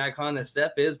the icon that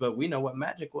Steph is, but we know what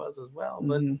Magic was as well.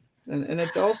 But and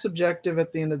it's all subjective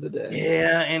at the end of the day.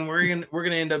 Yeah, and we're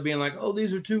gonna end up being like, oh,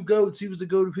 these are 2 GOATs. He was the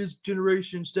GOAT of his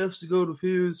generation. Steph's the GOAT of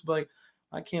his. Like,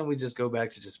 why can't we just go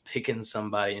back to just picking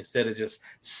somebody instead of just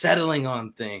settling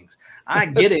on things? I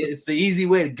get it; it's the easy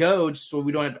way to go, just so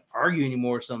we don't have to argue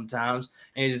anymore sometimes.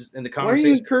 And the conversation. Why are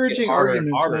you encouraging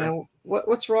arguments, man?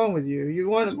 What's wrong with you? You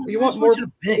want more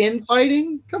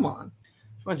infighting? Come on!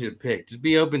 I just want you to pick. Just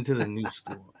be open to the new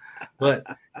school. But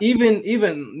even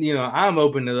I'm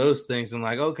open to those things. I'm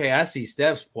like, okay, I see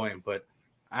Steph's point, but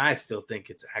I still think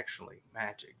it's actually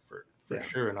Magic for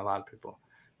sure, and a lot of people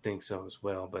think so as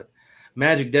well. But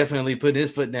Magic definitely put his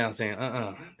foot down, saying,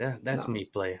 that's me,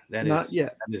 player. That is not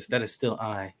yet. That is still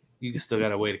I. You still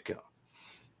got a way to go.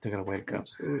 Still got a way to go.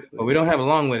 Absolutely. But we don't have a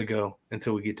long way to go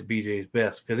until we get to BJ's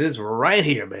best because it's right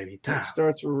here, baby. Time. It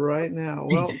starts right now.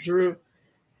 BJ. Well, Drew,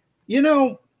 you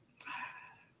know,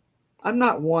 I'm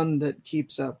not one that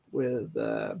keeps up with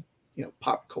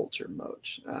pop culture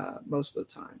most of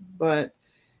the time, but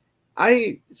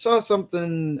I saw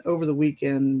something over the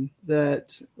weekend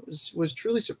that was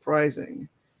truly surprising,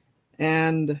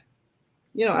 and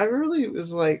I really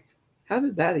was like, how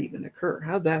did that even occur?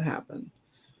 How did that happen?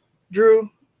 Drew,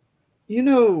 you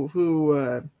know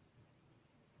who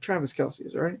Travis Kelce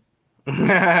is, right?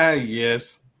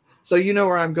 Yes. So you know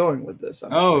where I'm going with this.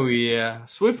 I'm Oh, sure. yeah.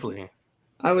 Swiftly.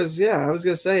 I was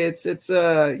gonna say it's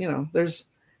there's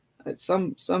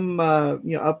some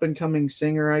up and coming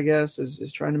singer, I guess,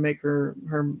 is trying to make her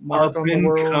mark on the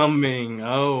world. Coming.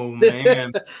 Oh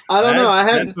man. I don't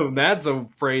know. That's a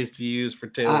phrase to use for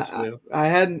Taylor Swift. I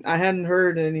hadn't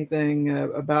heard anything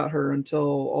about her until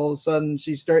all of a sudden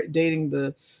she started dating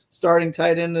the starting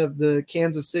tight end of the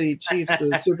Kansas City Chiefs,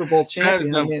 the Super Bowl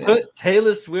champion. Put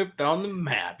Taylor Swift on the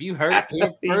map. You heard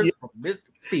it first from Mr.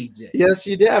 PJ. Yes,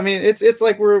 you did. I mean, it's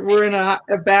like we're in a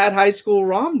bad high school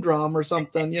rom-drum or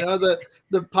something.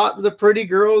 The pretty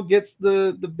girl gets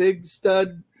the big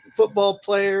stud football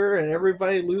player, and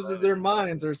everybody loses their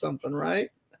minds or something, right?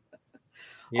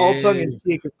 Yeah. All tongue in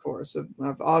cheek, of course.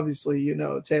 Obviously,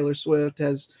 Taylor Swift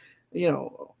has,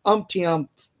 umpty-umph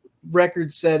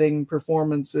record-setting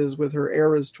performances with her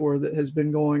Eras tour that has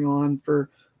been going on for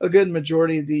a good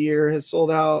majority of the year, has sold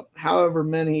out however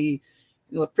many,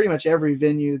 pretty much every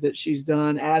venue that she's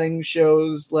done, adding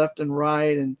shows left and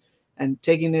right and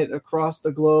taking it across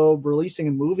the globe, releasing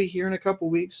a movie here in a couple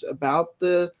weeks about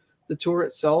the tour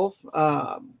itself.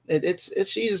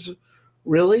 She's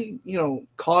really,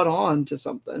 caught on to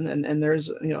something, and there's,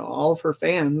 all of her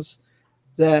fans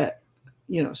that,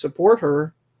 support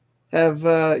her have,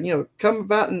 come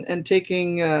about and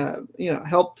taking,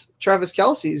 helped Travis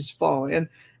Kelce's following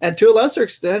and to a lesser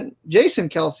extent, Jason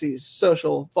Kelce's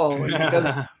social following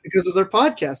because of their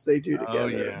podcast they do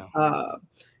together. Oh, yeah.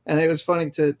 And it was funny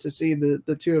to see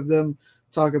the two of them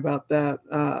talk about that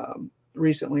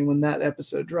recently when that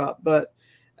episode dropped. But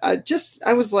I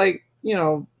was like,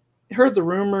 heard the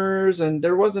rumors and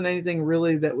there wasn't anything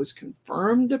really that was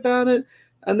confirmed about it.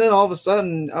 And then all of a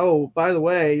sudden, oh, by the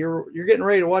way, you're getting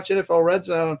ready to watch NFL Red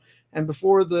Zone. And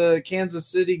before the Kansas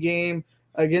City game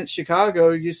against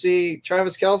Chicago, you see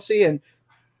Travis Kelce, and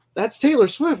that's Taylor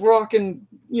Swift walking,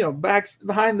 back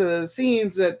behind the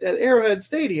scenes at Arrowhead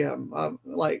Stadium.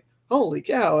 Like, holy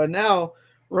cow. And now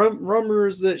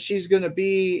rumors that she's going to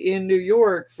be in New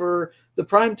York for the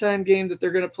primetime game that they're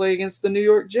going to play against the New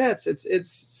York Jets. It's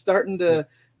starting to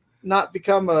not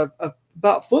become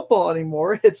about football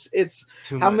anymore. It's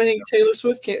how many Taylor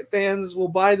Swift fans will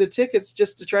buy the tickets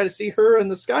just to try to see her in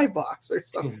the skybox or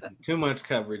something. Too much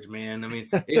coverage, man. I mean,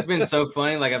 it's been so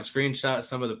funny. Like, I've screenshot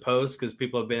some of the posts because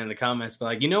people have been in the comments, but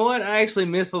like, you know what? I actually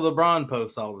miss the LeBron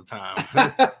posts all the time.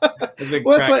 Is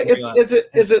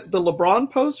it the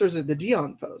LeBron post or is it the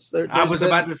Dion post? I was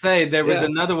about to say there was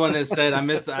another one that said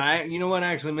you know what?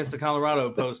 I actually missed the Colorado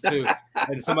post too.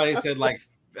 And somebody said like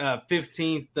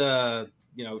 15th.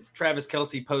 Travis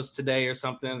Kelce post today or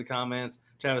something in the comments.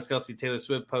 Travis Kelce, Taylor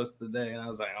Swift post today. And I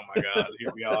was like, oh my God,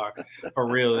 here we are. For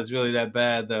real. It's really that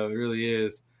bad though. It really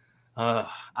is. Man,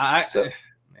 it's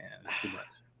too much.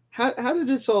 How did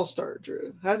this all start,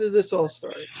 Drew? How did this all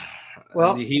start?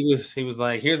 Well, he was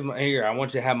like, here, I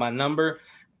want you to have my number,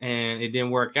 and it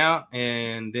didn't work out,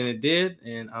 and then it did,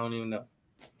 and I don't even know.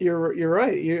 You're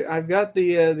right. I've got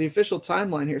the official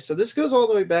timeline here. So this goes all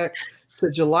the way back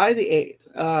to July the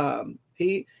 8th.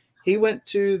 He went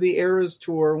to the Eras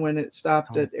tour when it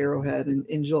stopped at Arrowhead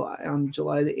in July, on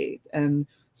July the 8th. And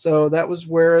so that was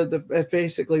where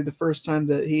basically the first time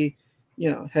that he,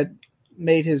 had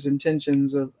made his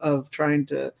intentions of trying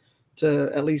to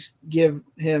at least give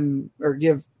him or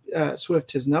give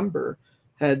Swift his number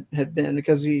had been,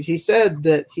 because he said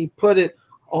that he put it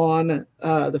on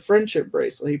the friendship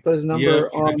bracelet. He put his number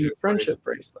on the friendship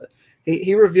bracelet.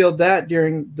 He revealed that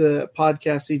during the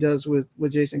podcast he does with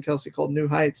Jason Kelce called New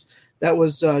Heights. That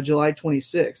was July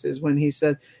 26th is when he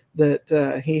said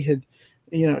that he had,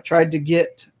 tried to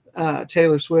get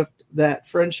Taylor Swift that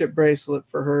friendship bracelet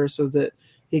for her so that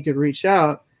he could reach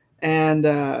out. And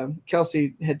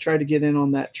Kelce had tried to get in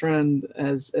on that trend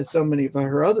as so many of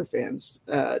her other fans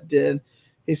did.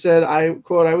 He said, I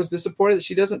quote, "I was disappointed that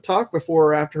she doesn't talk before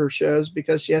or after her shows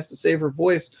because she has to save her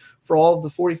voice for all of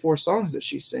the 44 songs that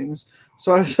she sings.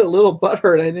 So I was a little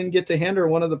butthurt I didn't get to hand her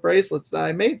one of the bracelets that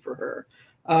I made for her."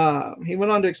 He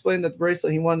went on to explain that the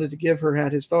bracelet he wanted to give her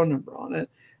had his phone number on it,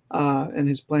 and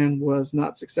his plan was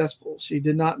not successful. She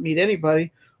did not meet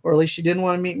anybody or at least she didn't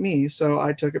want to meet me, so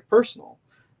I took it personal.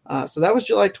 So that was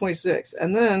July 26th.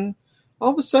 And then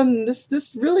all of a sudden,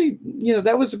 this really,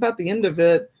 that was about the end of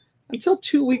it until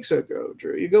 2 weeks ago,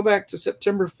 Drew. You go back to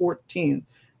September 14th,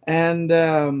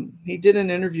 and he did an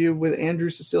interview with Andrew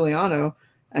Siciliano,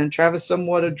 and Travis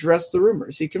somewhat addressed the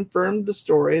rumors. He confirmed the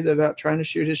story about trying to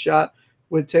shoot his shot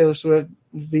with Taylor Swift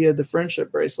via the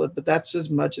friendship bracelet, but that's as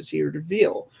much as he would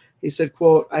reveal. He said,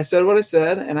 quote, "I said what I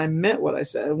said, and I meant what I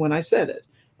said when I said it.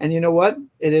 And you know what?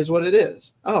 It is what it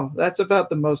is." Oh, that's about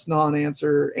the most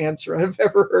non-answer answer I've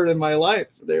ever heard in my life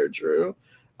there, Drew.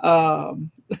 So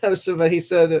he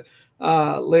said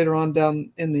later on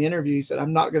down in the interview, he said,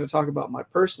 "I'm not going to talk about my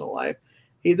personal life."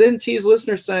 He then teased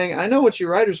listeners saying, "I know what you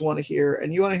writers want to hear,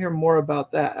 and you want to hear more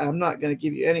about that. I'm not going to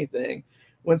give you anything."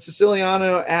 When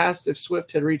Siciliano asked if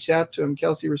Swift had reached out to him,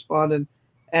 Kelsey responded,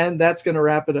 "And that's going to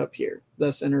wrap it up here,"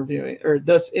 thus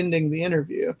ending the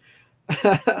interview.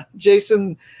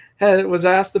 Jason was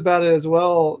asked about it as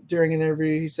well during an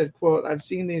interview. He said, quote, "I've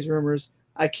seen these rumors.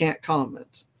 I can't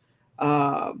comment."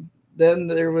 Then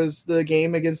there was the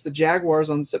game against the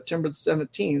Jaguars on September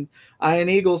 17th. Ian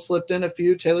Eagle slipped in a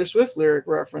few Taylor Swift lyric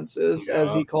references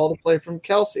as he called a play from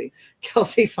Kelsey.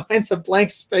 Kelsey finds a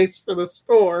blank space for the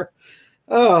score.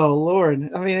 Oh, Lord.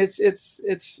 I mean,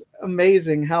 it's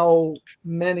amazing how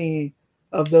many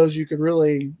of those you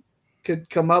could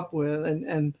come up with.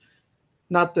 And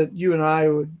not that you and I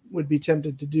would be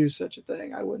tempted to do such a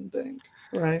thing, I wouldn't think,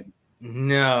 right?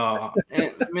 No.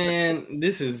 And, man,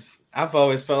 I've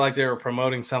always felt like they were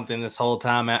promoting something this whole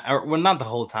time. Well, not the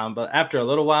whole time, but after a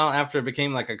little while, after it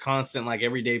became like a constant, like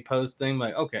everyday post thing,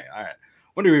 like, okay, all right,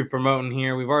 what are we promoting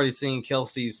here? We've already seen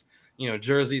Kelsey's,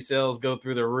 jersey sales go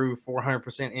through the roof,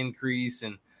 400% increase.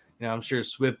 And, I'm sure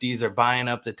Swifties are buying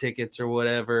up the tickets or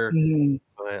whatever. Mm-hmm.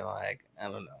 But, like, I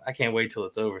don't know. I can't wait till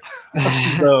it's over.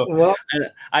 So well,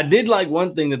 I did like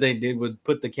one thing that they did would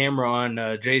put the camera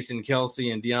on Jason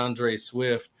Kelsey and DeAndre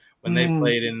Swift when they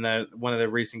played in one of the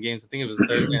recent games. I think it was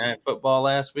Thursday Night Football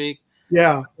last week.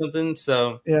 Yeah. Something.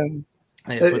 So yeah.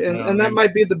 And that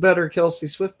might be the better Kelsey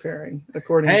Swift pairing,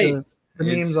 according to the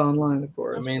memes online, of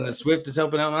course. I mean, the Swift is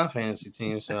helping out my fantasy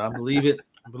team, so I believe it.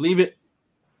 I believe it.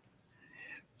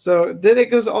 So then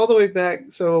it goes all the way back.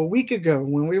 So a week ago,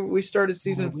 when we started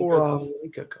season 4 off,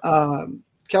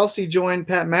 Kelsey joined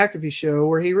Pat McAfee's show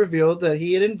where he revealed that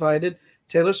he had invited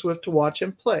Taylor Swift to watch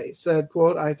him play. Said,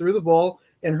 quote, "I threw the ball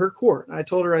in her court. I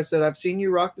told her, I said, I've seen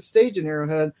you rock the stage in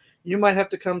Arrowhead. You might have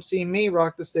to come see me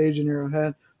rock the stage in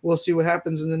Arrowhead. We'll see what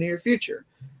happens in the near future."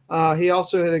 He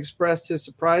also had expressed his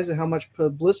surprise at how much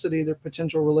publicity their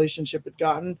potential relationship had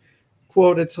gotten.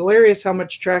 Quote, "It's hilarious how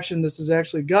much traction this has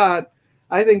actually got.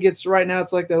 I think it's right now,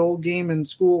 it's like that old game in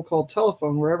school called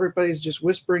telephone where everybody's just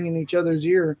whispering in each other's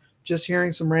ear, just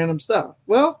hearing some random stuff."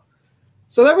 Well,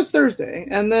 so that was Thursday.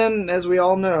 And then, as we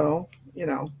all know,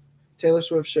 Taylor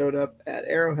Swift showed up at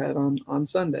Arrowhead on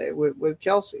Sunday with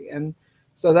Kelsey. And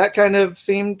so that kind of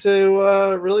seemed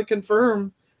to really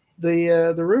confirm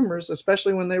the rumors,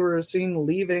 especially when they were seen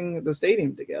leaving the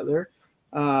stadium together.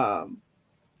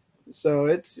 So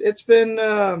it's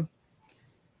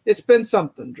been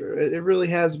something, Drew. It really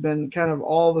has been kind of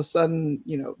all of a sudden,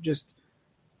 just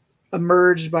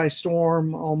emerged by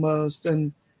storm almost.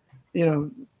 And,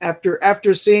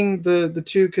 after seeing the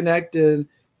two connected,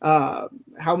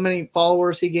 how many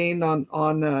followers he gained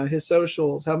on his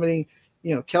socials, how many,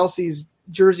 Kelsey's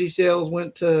jersey sales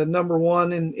went to number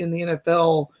one in the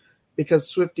NFL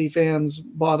because Swiftie fans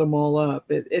bought them all up.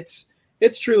 It's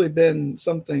truly been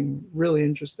something really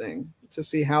interesting to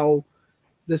see how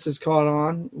this has caught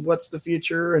on, what's the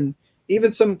future, and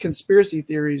even some conspiracy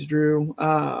theories, Drew.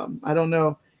 I don't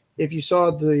know if you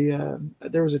saw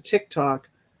there was a TikTok.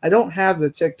 I don't have the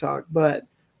TikTok, but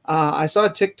I saw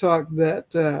a TikTok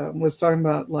that was talking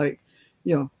about, like,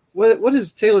 what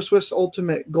is Taylor Swift's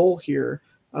ultimate goal here,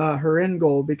 her end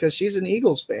goal, because she's an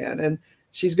Eagles fan, and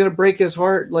she's going to break his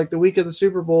heart like the week of the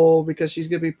Super Bowl because she's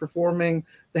going to be performing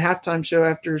the halftime show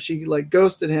after she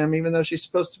ghosted him, even though she's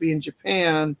supposed to be in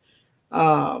Japan.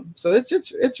 So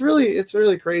it's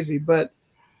really crazy. But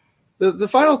the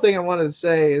final thing I wanted to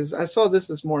say is I saw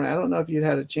this morning. I don't know if you'd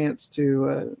had a chance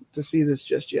to see this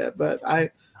just yet, but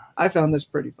I found this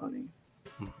pretty funny.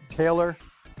 Taylor,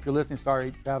 if you're listening,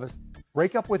 sorry, Travis,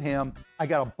 break up with him. I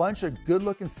got a bunch of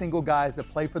good-looking single guys that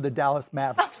play for the Dallas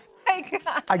Mavericks. Oh my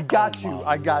God. I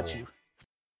got you.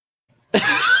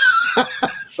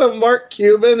 So Mark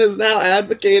Cuban is now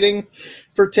advocating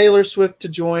for Taylor Swift to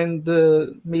join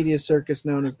the media circus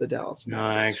known as the Dallas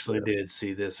Mavericks. No, I actually did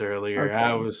see this earlier. Okay.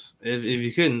 I was, if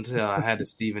you couldn't tell, I had a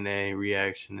Stephen A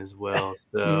reaction as well.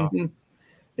 So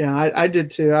Yeah, I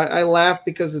did too. I laughed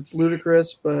because it's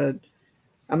ludicrous, but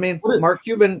I mean, Mark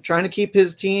Cuban trying to keep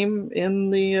his team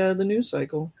in the news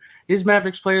cycle. His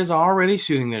Mavericks players are already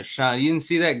shooting their shot. You didn't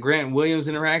see that Grant Williams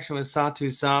interaction with Satu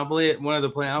Sabli at one of the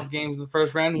playoff games in the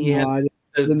first round? He had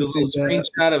the little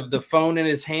screenshot of the phone in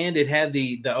his hand. It had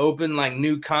the open, like,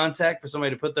 new contact for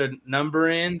somebody to put their number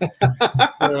in.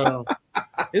 So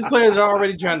his players are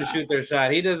already trying to shoot their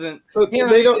shot. He doesn't. So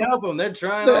they don't help them. They're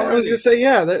trying. I was gonna say,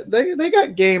 they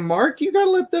got game, Mark. You got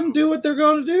to let them do what they're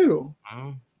going to do.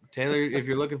 Taylor, if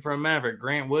you're looking for a Maverick,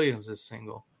 Grant Williams is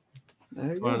single.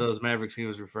 It's one of those Mavericks he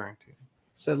was referring to.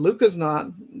 Said Luka's not.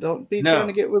 Don't be trying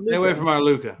to get with Luka. Stay away from our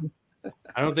Luka.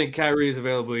 I don't think Kyrie is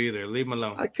available either. Leave him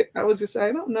alone. I was gonna say,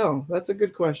 I don't know. That's a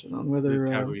good question on whether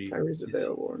Kyrie's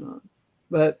available or not.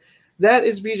 But that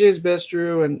is BJ's best,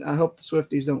 Drew, and I hope the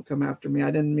Swifties don't come after me.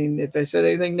 I didn't mean, if I said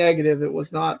anything negative, it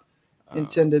was not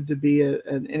intended to be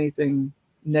anything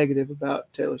negative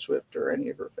about Taylor Swift or any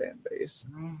of her fan base.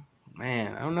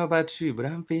 Man, I don't know about you, but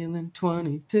I'm feeling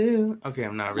 22. Okay,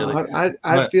 I'm not really.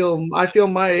 I feel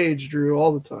my age, Drew,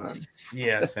 all the time.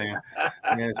 Yeah, Sam.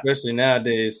 Yeah, especially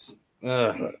nowadays.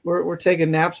 We're taking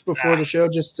naps before the show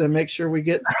just to make sure we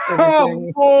get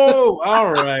everything. Oh,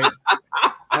 all right.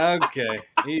 Okay,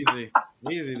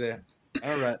 easy there.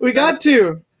 All right, we got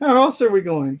to. How else are we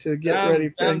going to get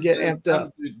ready and get amped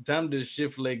up? Time to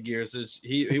shift leg gear. So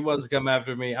he wants to come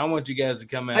after me. I want you guys to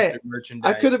come after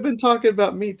merchandise. I could have been talking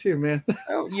about me too, man.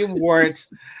 Oh, you weren't.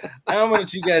 I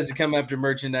want you guys to come after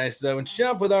merchandise though, and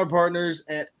shop with our partners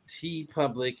at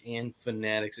TeePublic and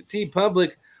Fanatics. At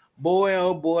TeePublic, boy,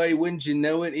 oh boy, wouldn't you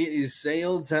know it? It is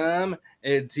sale time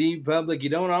at TeePublic. You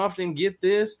don't often get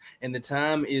this, and the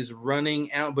time is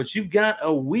running out, but you've got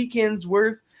a weekend's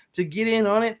worth to get in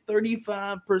on it.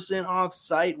 35% off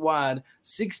site-wide,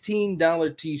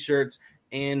 $16 t-shirts,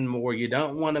 and more. You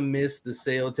don't want to miss the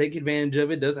sale. Take advantage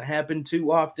of it. Doesn't happen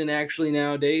too often, actually,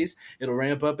 nowadays. It'll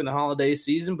ramp up in the holiday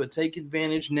season, but take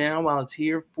advantage now while it's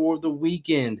here for the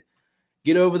weekend.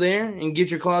 Get over there and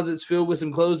get your closets filled with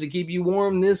some clothes to keep you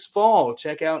warm this fall.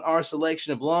 Check out our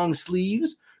selection of long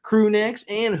sleeves, crew necks,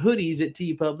 and hoodies at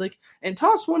TeePublic, and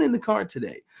toss one in the cart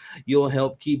today. You'll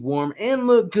help keep warm and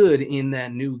look good in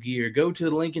that new gear. Go to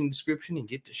the link in the description and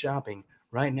get to shopping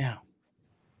right now.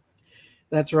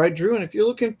 That's right, Drew. And if you're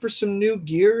looking for some new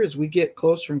gear as we get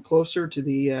closer and closer to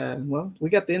the,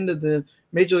 we got the end of the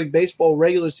Major League Baseball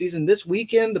regular season this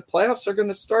weekend. The playoffs are going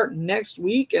to start next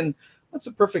week, and that's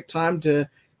a perfect time to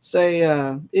say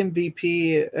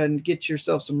MVP and get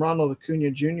yourself some Ronald Acuna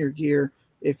Jr. gear.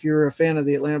 If you're a fan of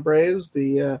the Atlanta Braves,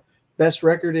 the best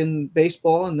record in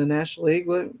baseball in the National League,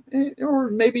 or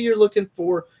maybe you're looking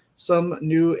for some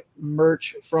new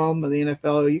merch from the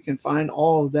NFL, you can find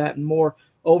all of that and more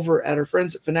over at our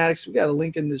friends at Fanatics. We got a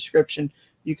link in the description.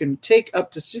 You can take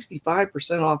up to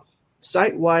 65% off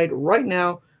site-wide right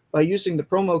now by using the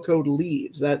promo code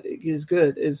LEAVES. That is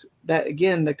good. Is that,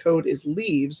 again, the code is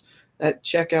LEAVES at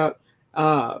checkout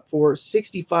for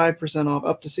 65% off,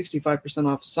 up to 65%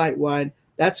 off site-wide.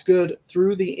 That's good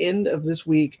through the end of this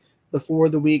week. Before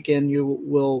the weekend, you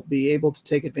will be able to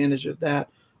take advantage of that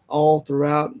all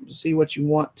throughout. See what you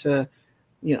want to,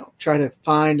 try to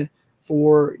find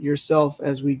for yourself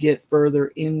as we get further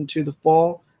into the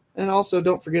fall. And also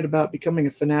don't forget about becoming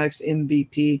a Fanatics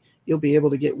MVP. You'll be able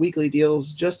to get weekly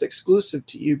deals just exclusive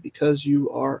to you because you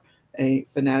are a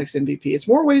Fanatics MVP. It's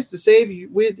more ways to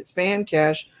save with Fan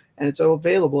Cash, and it's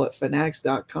available at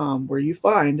fanatics.com, where you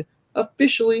find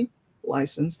officially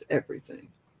licensed everything.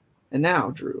 And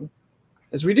now, Drew,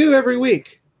 as we do every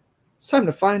week, it's time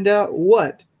to find out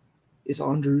what is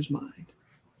on Drew's mind.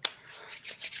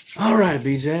 All right,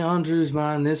 BJ, on Drew's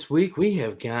mind this week, we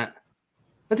have got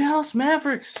the Dallas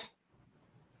Mavericks.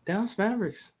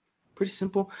 Pretty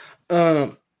simple.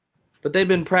 But they've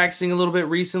been practicing a little bit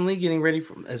recently, getting ready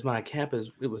for, as my cap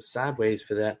is, it was sideways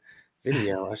for that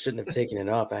video. I shouldn't have taken it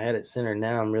off. I had it centered.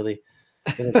 Now I'm really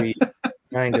going to be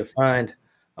trying to find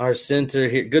our center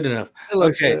here. Good enough.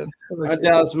 Okay. Our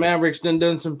Dallas Mavericks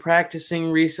done some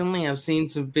practicing recently. I've seen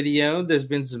some video. There's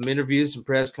been some interviews, some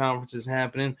press conferences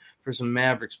happening for some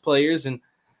Mavericks players, and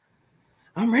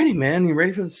I'm ready, man. You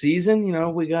ready for the season?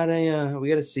 We got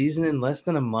a season in less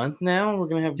than a month now. We're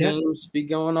gonna have games be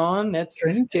going on. That's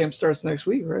training camp starts next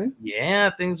week, right?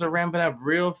 Yeah, things are ramping up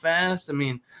real fast. I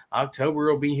mean,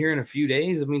 October will be here in a few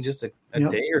days. I mean, just a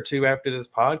day or two after this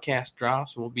podcast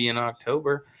drops, we'll be in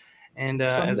October. And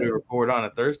as we record on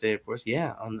a Thursday, of course,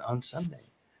 on Sunday.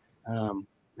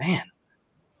 Man,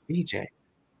 BJ.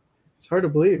 It's hard to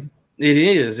believe. It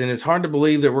is, and it's hard to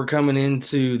believe that we're coming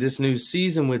into this new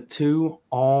season with 2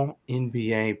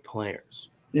 All-NBA players.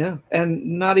 Yeah, and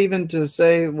not even to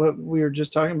say what we were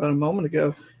just talking about a moment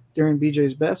ago during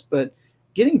BJ's Best, but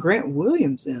getting Grant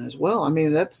Williams in as well. I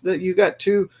mean, you got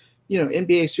two,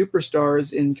 NBA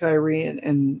superstars in Kyrie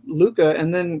and Luka,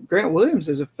 and then Grant Williams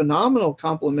is a phenomenal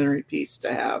complementary piece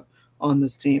to have on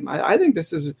this team. I think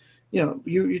this is,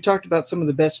 you talked about some of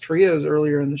the best trios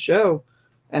earlier in the show,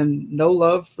 and no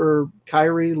love for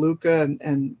Kyrie, Luka,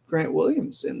 and Grant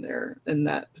Williams in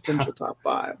that potential top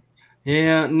 5.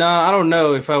 Yeah, no, I don't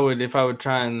know if I would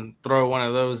try and throw one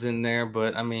of those in there,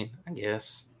 but I mean, I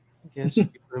guess you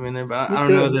could put them in there, but I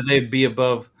don't know that they'd be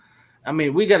above. I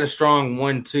mean, we got a strong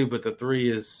 1-2, but the 3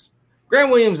 is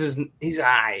Grant Williams he's all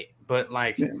right, but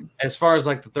as far as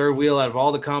like the third wheel out of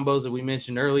all the combos that we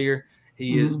mentioned earlier,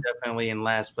 he is definitely in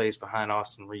last place behind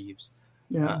Austin Reeves,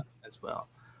 as well.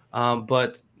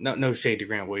 But no shade to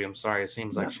Grant Williams. Sorry, it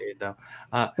seems like shade though.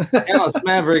 Dallas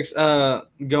Mavericks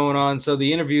going on. So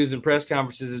the interviews and press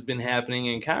conferences has been happening,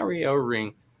 and Kyrie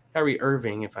Irving,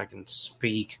 if I can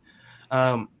speak,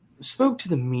 spoke to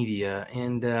the media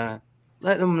and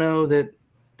let them know that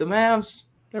the Mavs,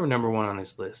 they were number 1 on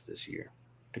his list this year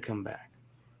to come back.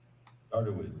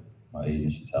 Started with my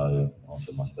agent, Shatalia,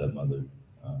 also my stepmother,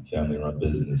 family-run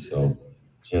business, so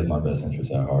she has my best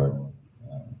interests at heart.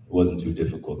 It wasn't too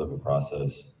difficult of a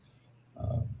process.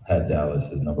 Had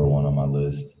Dallas as number 1 on my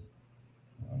list.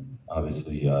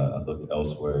 Obviously, I looked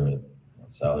elsewhere at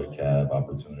salary cap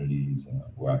opportunities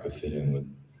where I could fit in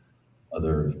with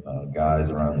other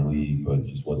guys around the league, but it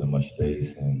just wasn't much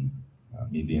space. And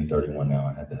me being 31 now,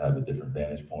 I had to have a different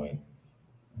vantage point.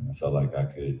 And I felt like I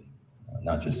could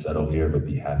not just settle here, but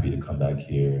be happy to come back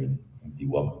here and be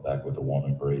welcomed back with a warm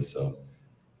embrace. So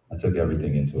I took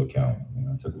everything into account.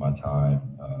 I took my time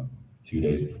a few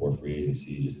days before free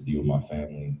agency just to be with my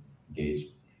family, gauge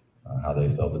how they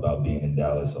felt about being in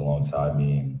Dallas alongside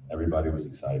me, and everybody was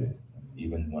excited.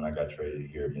 Even when I got traded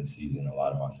here mid-season, a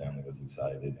lot of my family was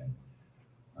excited,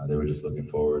 and they were just looking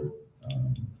forward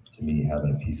to me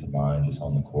having a peace of mind just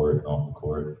on the court and off the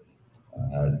court.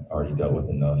 I had already dealt with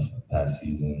enough past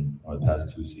season or the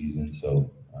past 2 seasons,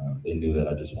 so they knew that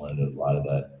I just wanted a lot of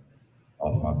that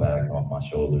off my back, off my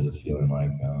shoulders, of feeling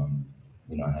like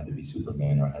I had to be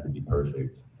Superman or I had to be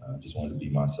perfect. I just wanted to be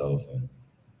myself, and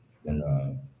then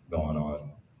going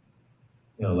on,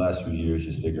 the last few years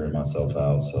just figuring myself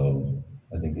out. So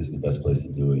I think this is the best place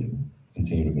to do it.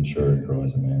 Continue to mature and grow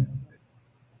as a man.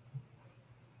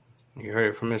 You heard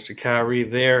it from Mr. Kyrie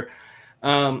there.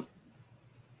 I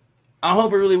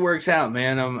hope it really works out,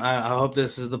 man. I hope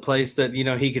this is the place that,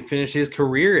 he can finish his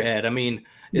career at. I mean,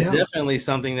 it's definitely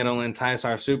something that will entice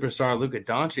our superstar Luka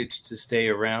Doncic to stay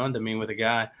around. I mean, with a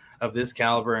guy of this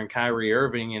caliber and Kyrie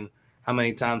Irving, and how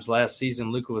many times last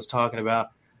season Luka was talking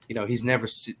about, he's never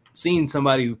seen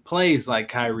somebody who plays like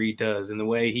Kyrie does, and the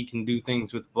way he can do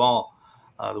things with the ball,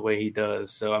 the way he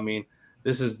does. So, I mean,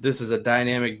 this is a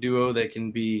dynamic duo that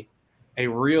can be a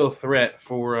real threat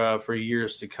for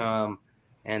years to come.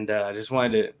 And I just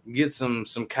wanted to get some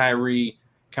Kyrie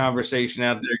conversation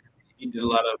out there. He did a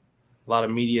lot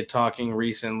of media talking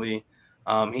recently.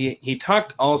 He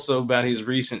talked also about his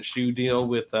recent shoe deal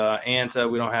with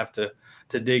Anta. We don't have to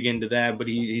dig into that, but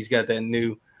he's got that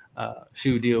new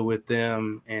shoe deal with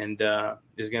them, and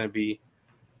is going to be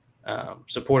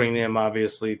supporting them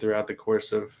obviously throughout the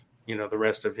course of the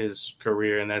rest of his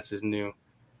career, and that's his new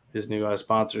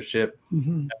sponsorship.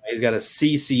 Mm-hmm. He's got a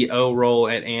CCO role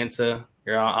at Anta.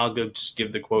 Here, I'll go just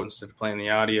give the quote instead of playing the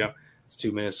audio. It's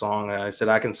 2 minutes long. I said,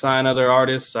 I can sign other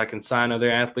artists. I can sign other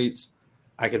athletes.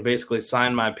 I can basically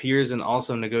sign my peers and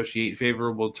also negotiate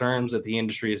favorable terms that the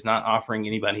industry is not offering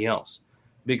anybody else.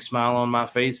 Big smile on my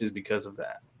face is because of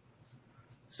that.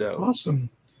 So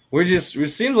awesome. It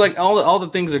seems like all the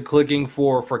things are clicking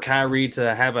for Kyrie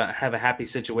to have a happy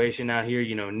situation out here.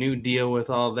 New deal with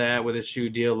all that, with a shoe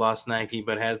deal, lost Nike,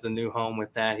 but has the new home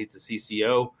with that. He's a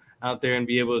CCO out there and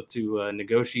be able to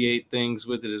negotiate things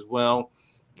with it as well.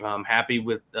 Happy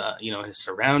with his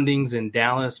surroundings in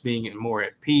Dallas, being more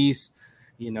at peace.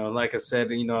 Like I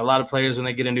said, a lot of players when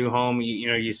they get a new home,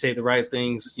 you say the right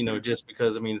things, just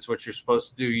because it's what you're supposed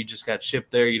to do. You just got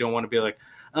shipped there. You don't want to be like,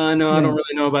 no, I don't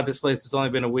really know about this place. It's only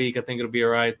been a week. I think it'll be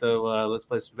all right though. Let's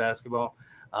play some basketball.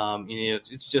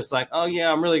 It's just like, oh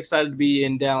yeah, I'm really excited to be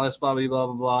in Dallas. Blah blah blah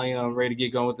blah blah. I'm ready to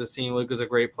get going with this team. Luka's a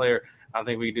great player. I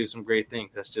think we can do some great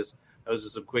things. Those are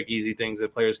some quick, easy things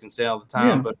that players can say all the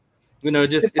time. Yeah. But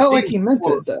it felt like he meant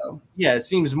it though. Yeah, it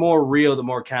seems more real the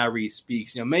more Kyrie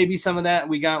speaks. Maybe some of that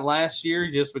we got last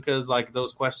year just because like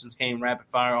those questions came rapid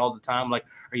fire all the time. Like,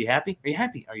 are you happy? Are you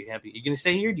happy? Are you happy? Are you going to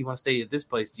stay here? Do you want to stay at this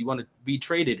place? Do you want to be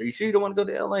traded? Are you sure you don't want to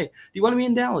go to LA? Do you want to be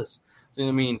in Dallas? So,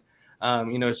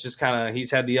 it's just kind of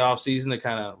he's had the off season to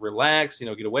kind of relax,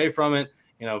 get away from it.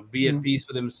 be at peace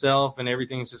with himself, and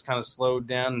everything's just kind of slowed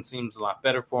down and seems a lot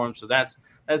better for him. So that's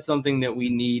something that we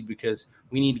need, because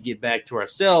we need to get back to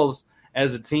ourselves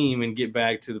as a team and get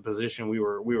back to the position we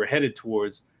were headed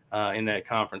towards in that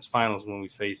conference finals when we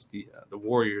faced the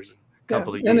Warriors in a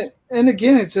couple of years. And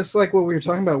again, it's just like what we were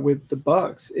talking about with the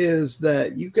Bucks, is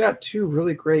that you've got two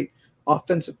really great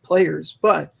offensive players,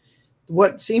 but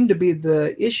what seemed to be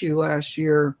the issue last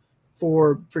year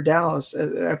for Dallas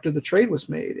after the trade was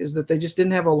made is that they just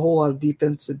didn't have a whole lot of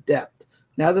defensive depth.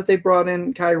 Now that they brought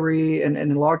in Kyrie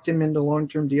and locked him into a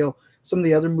long-term deal, some of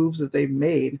the other moves that they've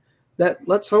made, that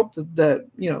let's hope that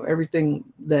everything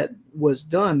that was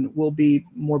done will be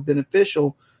more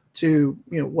beneficial to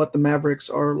what the Mavericks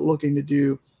are looking to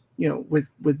do,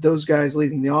 with those guys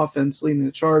leading the offense, leading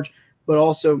the charge, but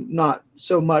also not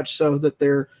so much so that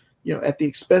they're at the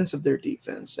expense of their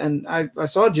defense. And I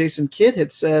saw Jason Kidd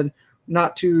had said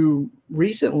not too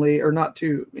recently, or not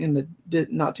too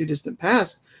distant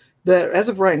past, that as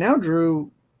of right now,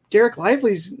 Drew, Derek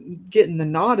Lively's getting the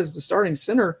nod as the starting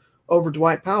center over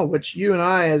Dwight Powell, which you and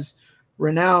I, as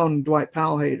renowned Dwight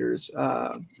Powell haters,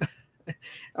 are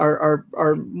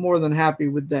more than happy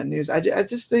with that news. I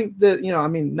just think that,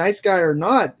 nice guy or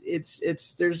not,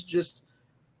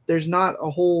 there's not a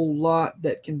whole lot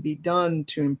that can be done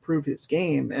to improve his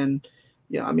game. And,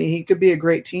 he could be a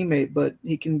great teammate, but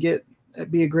he can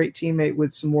be a great teammate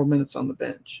with some more minutes on the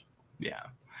bench. Yeah.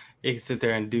 He can sit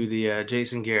there and do the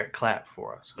Jason Garrett clap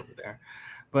for us over there.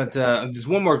 But just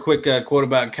one more quick quote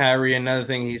about Kyrie. Another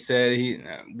thing he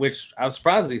said, which I was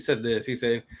surprised that he said this. He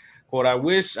said, quote, "I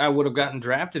wish I would have gotten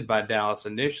drafted by Dallas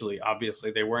initially.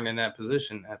 Obviously, they weren't in that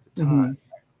position at the time."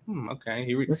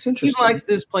 Okay. That's interesting. He likes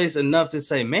this place enough to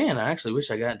say, man, I actually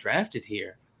wish I got drafted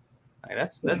here. Like,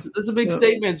 that's a big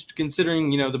statement,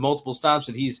 considering, the multiple stops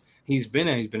that he's been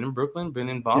in. He's been in Brooklyn, been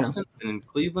in Boston, been in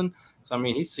Cleveland. So,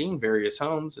 he's seen various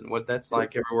homes and what that's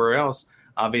like everywhere else.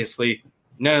 Obviously,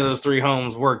 none of those three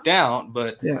homes worked out,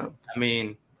 but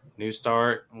new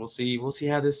start. We'll see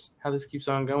how this keeps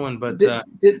on going. But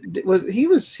he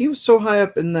was so high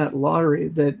up in that lottery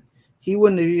that he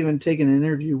wouldn't have even taken an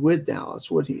interview with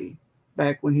Dallas, would he?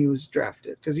 Back when he was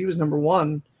drafted, because he was number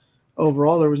one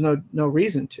overall. There was no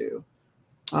reason to.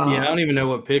 I don't even know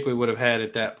what pick we would have had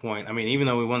at that point. Even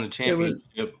though we won the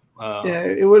championship.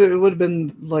 It would have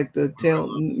been like the tail,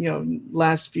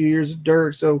 last few years of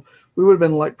Dirk. So we would have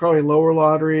been like probably lower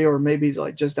lottery, or maybe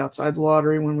like just outside the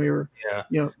lottery when we were,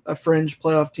 a fringe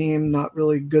playoff team, not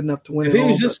really good enough to win. If he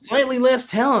was just slightly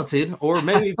less talented, or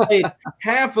maybe played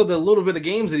half of the little bit of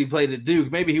games that he played at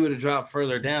Duke, maybe he would have dropped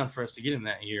further down for us to get him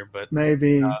that year. But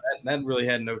maybe that really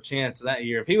had no chance that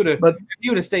year. If he would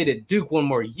have stayed at Duke one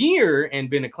more year and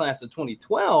been a class of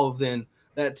 2012, then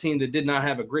that team that did not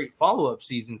have a great follow-up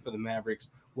season for the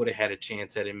Mavericks would have had a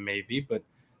chance at him, maybe. But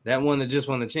that one that just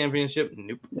won the championship,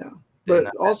 nope. Yeah.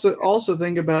 But also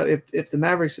think about if the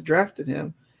Mavericks had drafted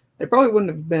him, they probably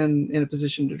wouldn't have been in a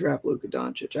position to draft Luka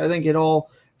Doncic. I think it all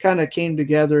kind of came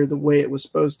together the way it was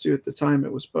supposed to at the time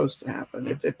it was supposed to happen.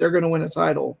 If they're going to win a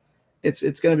title, it's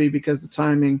going to be because the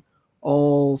timing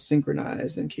all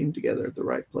synchronized and came together at the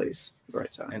right place, the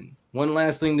right time. And one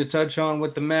last thing to touch on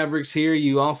with the Mavericks here,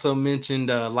 you also mentioned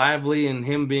Lively and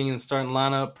him being in the starting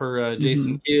lineup per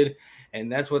Jason Kidd,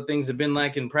 and that's what things have been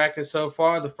like in practice so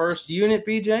far. The first unit,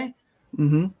 BJ,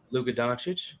 Luka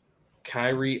Doncic,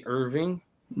 Kyrie Irving.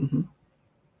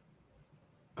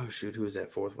 Oh, shoot, who was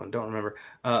that fourth one? Don't remember.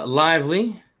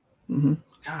 Lively.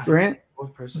 God, Grant?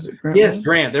 Fourth person. Grant? Yes,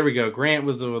 Grant. There we go. Grant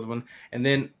was the other one. And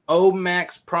then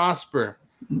Max Prosper.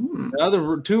 The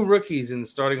other two rookies in the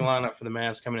starting lineup for the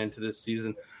Mavs coming into this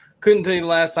season. Couldn't tell you the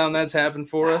last time that's happened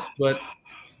for us, but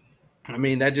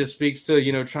that just speaks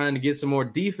to, trying to get some more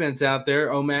defense out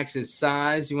there. Max's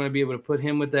size, you want to be able to put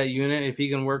him with that unit. If he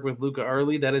can work with Luka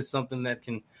early, that is something that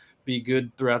can be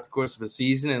good throughout the course of a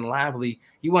season. And Lively,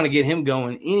 you want to get him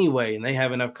going anyway, and they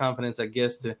have enough confidence, I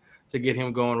guess, to get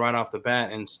him going right off the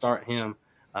bat and start him.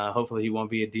 Hopefully he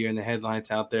won't be a deer in the headlights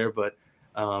out there, but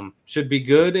should be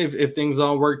good if things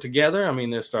all work together.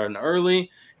 They're starting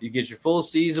early. You get your full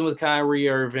season with Kyrie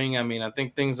Irving. I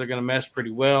think things are going to mesh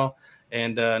pretty well.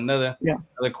 And another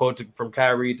quote from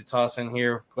Kyrie to toss in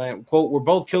here. Quote, "We're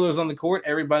both killers on the court.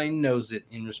 Everybody knows it,"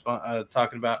 in response,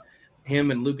 talking about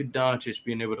him and Luka Doncic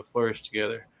being able to flourish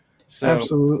together. So,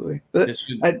 absolutely.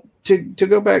 To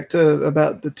go back to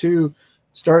about the two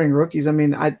starting rookies,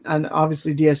 and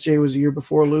obviously DSJ was a year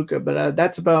before Luka, but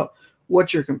that's about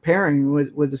what you're comparing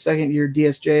with the second year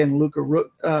DSJ and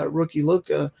rookie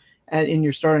Luka in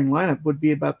your starting lineup would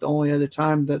be about the only other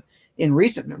time that in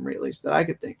recent memory, at least, that I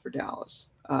could think for Dallas.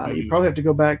 You probably have to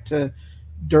go back to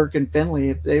Dirk and Finley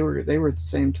if they were at the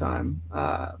same time,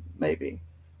 maybe.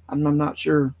 I'm not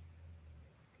sure.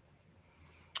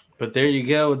 But there you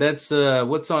go. That's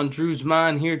what's on Drew's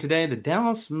mind here today. The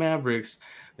Dallas Mavericks,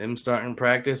 them starting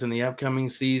practice in the upcoming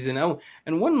season. Oh,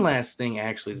 and one last thing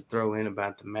actually to throw in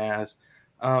about the Mavs.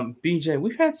 BJ,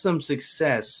 we've had some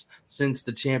success since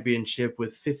the championship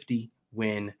with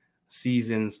 50-win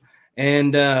seasons.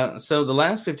 And so the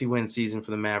last 50-win season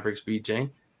for the Mavericks, BJ,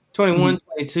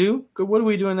 21-22. What did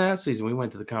we do in that season? We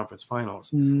went to the conference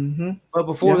finals. Mm-hmm. But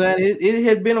before that, it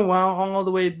had been a while, all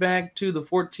the way back to the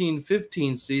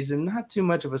 14-15 season. Not too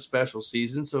much of a special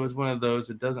season, so it's one of those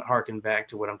that doesn't harken back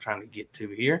to what I'm trying to get to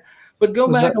here. But go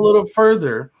back a little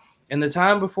further. And the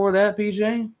time before that,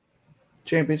 PJ?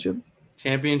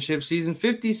 Championship season,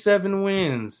 57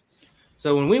 wins.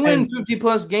 So when we win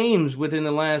 50-plus games within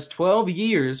the last 12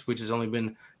 years, which has only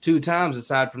been 2 times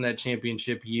aside from that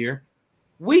championship year,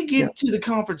 we get to the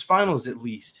conference finals at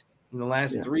least in the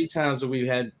last 3 times that we've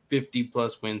had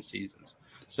 50-plus win seasons.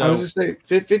 So I was just saying,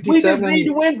 57. We just need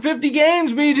to win 50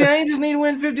 games, BJ. Just need to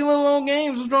win 50 little old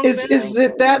games. What's wrong with that? Is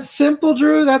it that simple,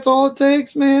 Drew? That's all it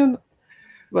takes, man.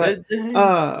 But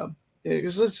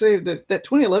let's say that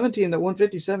 2011 team that won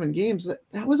 57 games,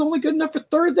 that was only good enough for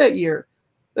third that year.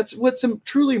 That's what's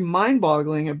truly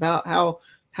mind-boggling about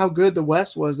how good the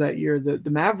West was that year. The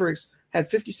Mavericks had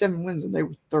 57 wins, and they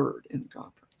were third in the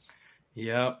conference.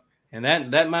 Yep. And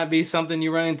that might be something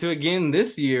you run into again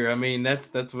this year. I mean,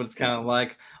 that's what it's kind of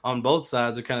like on both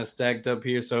sides are kind of stacked up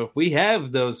here. So if we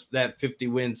have that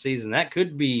 50-win season, that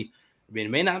could be, I mean,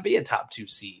 it may not be a top 2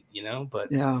 seed, but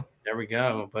there we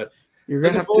go. But you're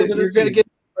going to get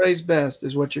everybody's best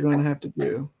is what you're going to have to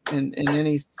do in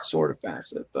any sort of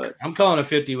facet. But I'm calling a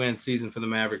 50-win season for the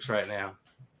Mavericks right now.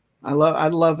 I'd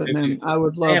love it, man. I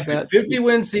would love that.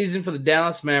 50-win season for the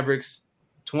Dallas Mavericks,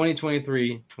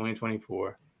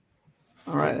 2023-2024.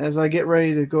 All right, as I get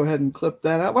ready to go ahead and clip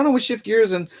that out, why don't we shift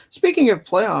gears? And speaking of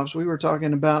playoffs, we were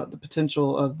talking about the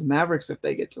potential of the Mavericks if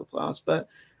they get to the playoffs, but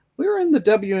we're in the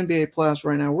WNBA playoffs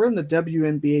right now. We're in the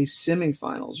WNBA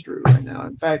semifinals, Drew, right now.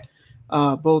 In fact,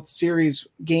 both series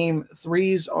game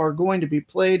 3s are going to be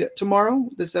played tomorrow.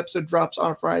 This episode drops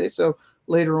on Friday, so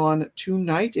later on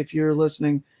tonight, if you're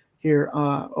listening here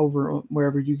over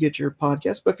wherever you get your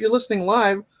podcast. But if you're listening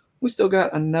live, we still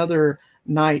got another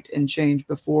night and change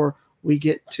before we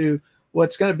get to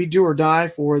what's going to be do or die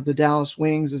for the Dallas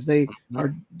Wings as they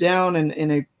are down in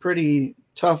a pretty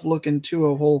tough-looking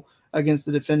 2-0 hole against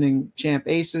the defending champ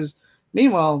Aces.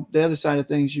 Meanwhile, the other side of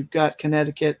things, you've got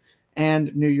Connecticut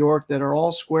and New York that are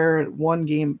all square at 1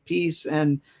 game apiece.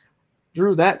 And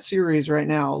Drew, that series right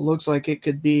now looks like it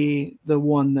could be the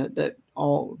one that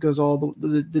all goes all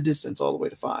the distance all the way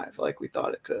to 5, like we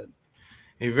thought it could.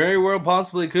 It very well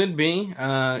possibly could be.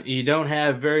 You don't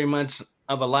have very much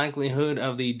of a likelihood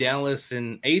of the Dallas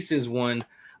and Aces one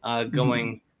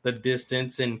going the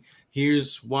distance. And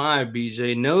here's why,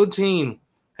 BJ. No team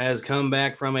has come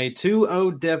back from a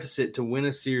 2-0 deficit to win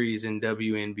a series in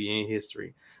WNBA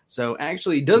history. So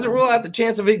actually it doesn't rule out the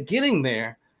chance of it getting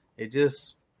there. It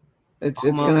just it's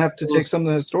going to have to take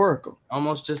something historical.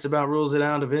 Almost just about rules it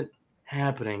out of it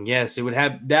happening. Yes, it would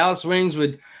have Dallas Wings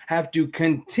would have to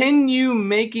continue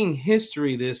making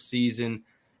history this season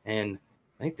and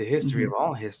make the history of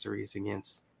all histories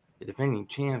against the defending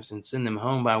champs and send them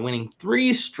home by winning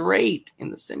 3 straight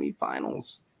in the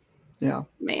semifinals. Yeah.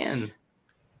 Man.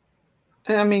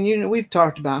 I mean, we've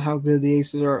talked about how good the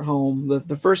Aces are at home.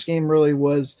 The first game really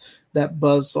was that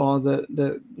buzzsaw that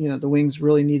the Wings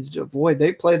really needed to avoid.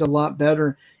 They played a lot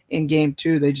better in game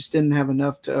 2. They just didn't have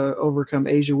enough to overcome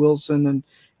A'ja Wilson and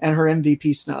her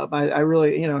MVP snub. I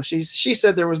really, she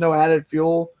said there was no added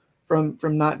fuel from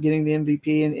not getting the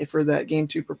MVP and for that game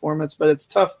 2 performance, but it's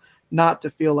tough not to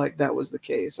feel like that was the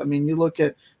case. I mean, you look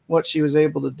at what she was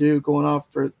able to do going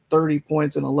off for 30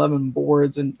 points and 11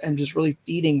 boards and just really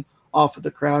feeding off of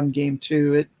the crowd in game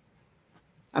 2.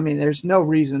 There's no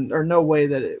reason or no way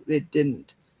that it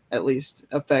didn't at least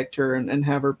affect her and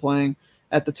have her playing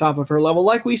at the top of her level,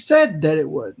 like we said that it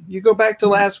would. You go back to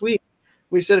last week,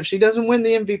 we said if she doesn't win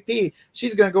the MVP,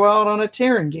 she's going to go out on a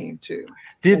tear in game 2.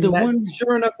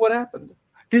 Sure enough, what happened?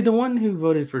 Did the one who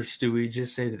voted for Stewie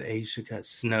just say that A'ja got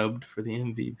snubbed for the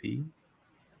MVP?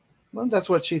 Well, that's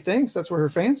what she thinks. That's what her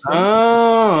fans think.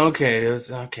 Oh, okay.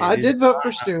 Okay. I did vote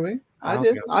for Stewie. I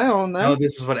did. I own that. Oh,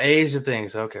 this is what A'ja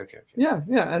thinks. Okay. Yeah.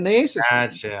 And the Aces.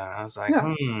 Gotcha. I was like,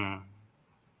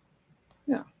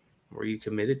 Yeah. Were you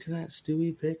committed to that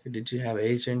Stewie pick, or did you have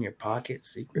A'ja in your pocket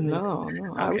secretly? No. Okay.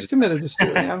 I was committed to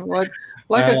Stewie.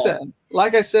 Like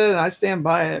I said, and I stand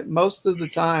by it. Most of the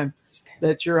time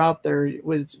that you're out there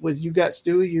with you got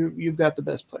Stewie, you've got the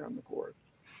best player on the court.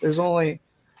 There's only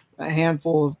a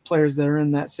handful of players that are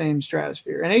in that same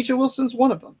stratosphere, and A'ja Wilson's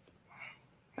one of them.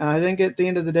 I think at the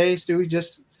end of the day, Stewie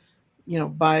just,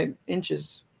 by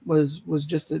inches was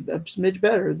just a smidge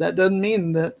better. That doesn't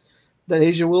mean that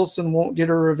Asia Wilson won't get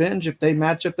her revenge if they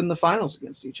match up in the finals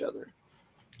against each other.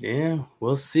 Yeah,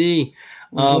 we'll see.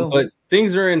 will. But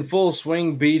things are in full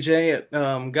swing,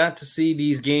 BJ. Got to see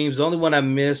these games. The only one I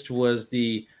missed was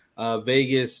the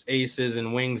Vegas Aces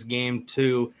and Wings game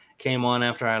 2. Came on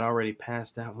after I'd already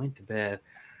passed out, went to bed.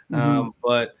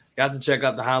 But got to check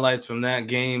out the highlights from that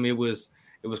game. It was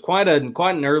quite an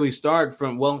early start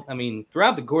throughout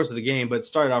the course of the game, but it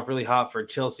started off really hot for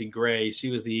Chelsea Gray. She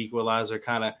was the equalizer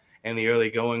kind of in the early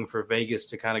going for Vegas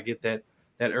to kind of get that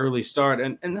early start.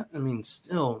 And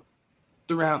still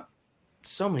throughout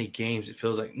so many games, it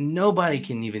feels like nobody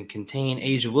can even contain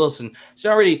Asia Wilson. She's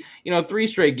already, 3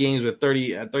 straight games with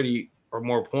 30 or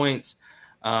more points.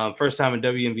 First time in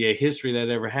WNBA history that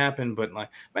ever happened. But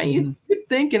you'd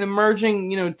think an emerging,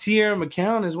 Tierra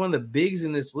McCown is one of the bigs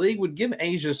in this league would give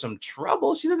Asia some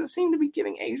trouble. She doesn't seem to be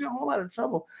giving Asia a whole lot of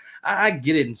trouble. I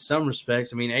get it in some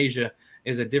respects. Asia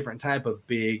is a different type of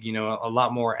big, a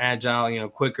lot more agile,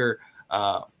 quicker,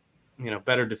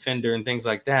 better defender and things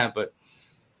like that. But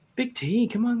Big T,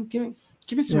 come on, give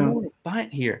it some more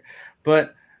fight here.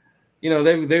 But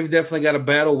they've definitely got a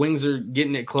battle. Wings are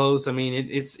getting it close.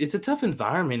 It's a tough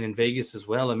environment in Vegas as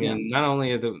well. Not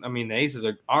only are the Aces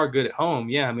are good at home.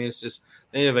 Yeah, it's just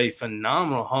they have a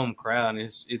phenomenal home crowd.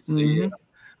 It's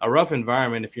a rough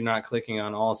environment if you're not clicking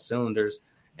on all cylinders.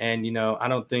 And I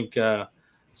don't think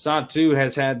Satu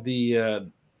has had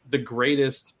the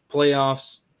greatest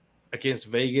playoffs against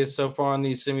Vegas so far in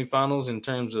these semifinals in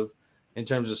terms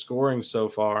of scoring so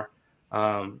far.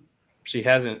 She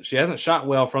hasn't shot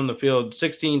well from the field.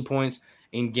 16 points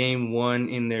in game 1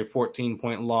 in their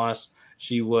 14-point loss.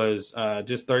 She was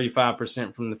just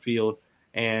 35% from the field.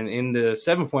 And in the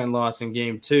 7-point loss in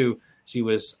game 2, she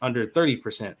was under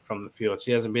 30% from the field.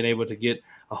 She hasn't been able to get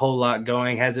a whole lot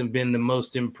going, hasn't been the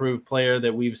most improved player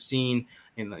that we've seen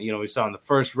we saw in the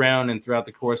first round and throughout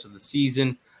the course of the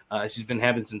season. She's been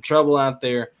having some trouble out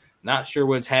there. Not sure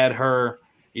what's had her,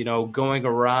 going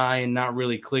awry and not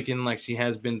really clicking like she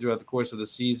has been throughout the course of the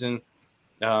season.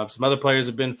 Some other players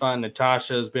have been fine.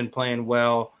 Natasha has been playing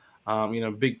well.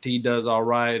 Big T does all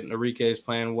right. Enrique is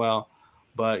playing well.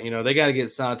 But, they got to get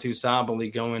Satu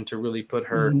Sabali going to really put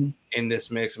her in this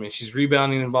mix. She's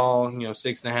rebounding the ball,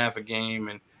 6.5 a game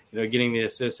and, getting the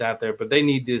assists out there. But they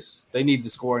need this. They need the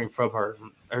scoring from her.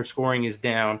 Her scoring is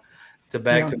down to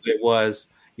back to what it was,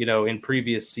 in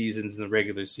previous seasons in the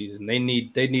regular season. They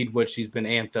need what she's been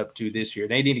amped up to this year.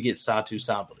 They need to get Satu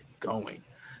Sabali going.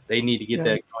 They need to get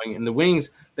that going. And the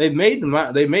Wings, they've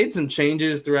made some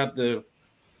changes throughout the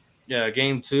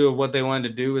game 2 of what they wanted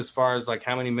to do as far as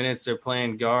how many minutes they're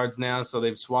playing guards now. So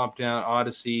they've swapped out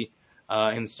Odyssey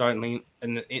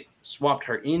swapped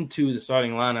her into the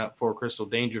starting lineup for Crystal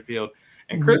Dangerfield.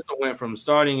 And Crystal went from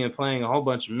starting and playing a whole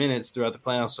bunch of minutes throughout the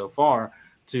playoffs so far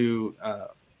to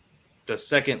the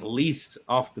second least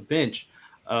off the bench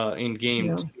in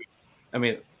game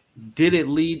 2. Did it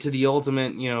lead to the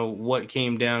ultimate, what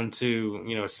came down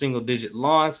to, a single-digit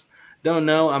loss? Don't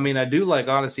know. I do like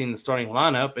Odyssey in the starting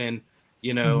lineup, and,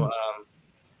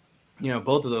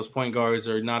 both of those point guards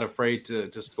are not afraid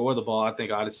to score the ball. I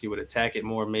think Odyssey would attack it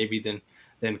more maybe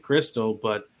than Crystal,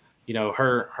 but,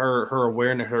 her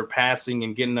awareness, her passing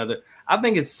and getting I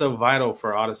think it's so vital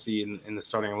for Odyssey in the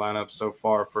starting lineup so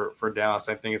far for Dallas.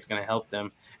 I think it's going to help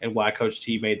them, and why Coach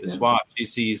T made the swap. She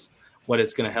sees what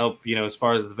it's going to help, as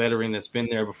far as the veteran that's been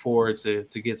there before to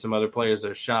get some other players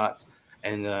their shots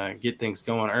and get things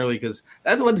going early, because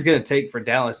that's what it's going to take for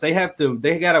Dallas. They got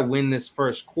to win this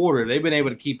first quarter. They've been able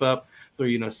to keep up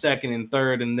through, second and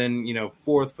third, and then,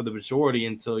 fourth for the majority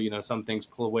until, some things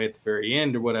pull away at the very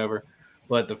end or whatever.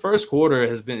 But the first quarter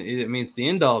has been, it's the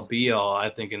end all be all, I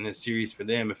think, in this series for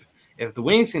them. If the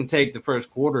Wings can take the first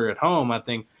quarter at home, I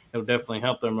think it'll definitely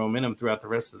help their momentum throughout the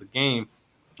rest of the game.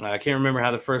 I can't remember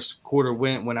how the first quarter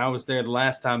went when I was there the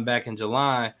last time back in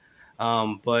July.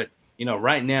 But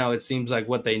right now it seems like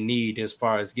what they need as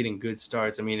far as getting good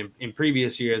starts. In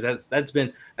previous years, that's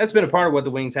been a part of what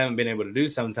the Wings haven't been able to do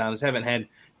sometimes. Haven't had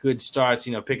good starts,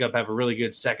 have a really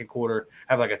good second quarter,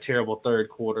 have a terrible third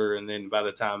quarter. And then by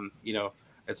the time,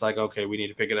 it's like, okay, we need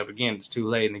to pick it up again. It's too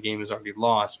late and the game is already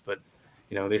lost. But,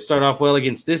 they start off well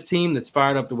against this team that's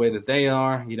fired up the way that they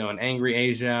are, an angry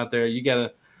Asia out there. You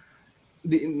got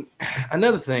to,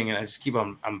 another thing, and I just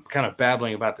I'm kind of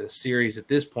babbling about this series at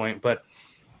this point, but,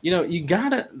 you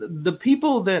gotta, the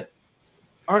people that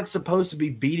aren't supposed to be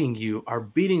beating you are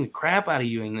beating the crap out of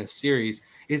you in this series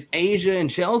is Asia and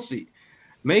Chelsea.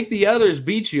 Make the others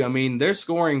beat you. They're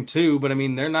scoring too, but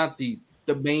they're not the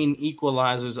the main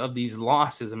equalizers of these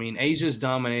losses. I mean, Asia's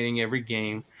dominating every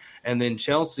game, and then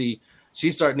Chelsea,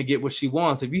 she's starting to get what she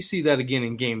wants. If you see that again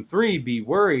in game 3, be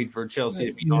worried for Chelsea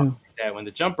to be on like that. When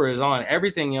the jumper is on,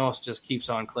 everything else just keeps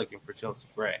on clicking for Chelsea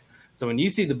Gray. So when you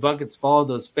see the buckets fall,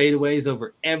 those fadeaways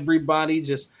over everybody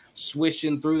just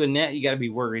swishing through the net, you got to be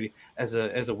worried as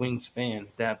a Wings fan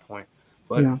at that point.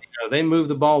 But they move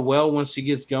the ball well once she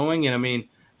gets going. And, I mean,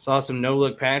 saw some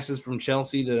no-look passes from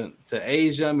Chelsea to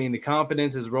Asia. I mean, the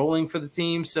confidence is rolling for the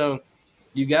team. So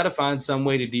you got to find some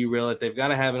way to derail it. They've got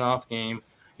to have an off game.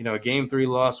 A game 3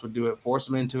 loss would do it. Force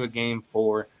them into a game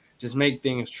 4. Just make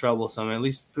things troublesome. At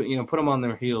least, put them on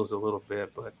their heels a little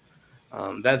bit. But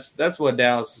that's what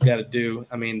Dallas has got to do.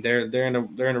 I mean, they're in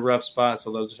a rough spot,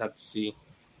 so they'll just have to see.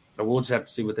 Or we'll just have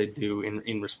to see what they do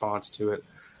in response to it.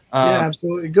 Yeah,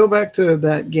 absolutely. Go back to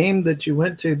that game that you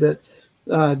went to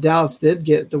that Dallas did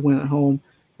get the win at home.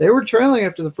 They were trailing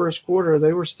after the first quarter.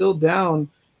 They were still down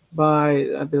by,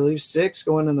 I believe, 6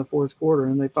 going in the fourth quarter,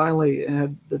 and they finally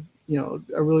had a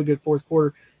really good fourth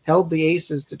quarter, held the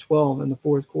Aces to 12 in the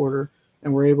fourth quarter,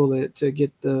 and were able to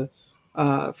get the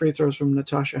free throws from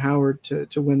Natasha Howard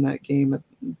to win that game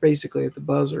basically at the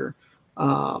buzzer.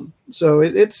 So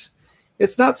it's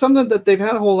not something that they've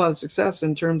had a whole lot of success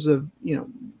in terms of,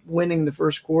 winning the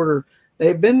first quarter.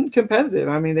 They've been competitive.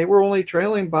 I mean, they were only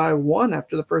trailing by 1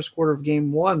 after the first quarter of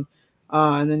game 1.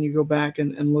 And then you go back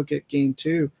and look at game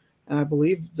 2. And I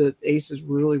believe the Aces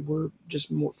really were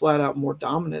just more flat out more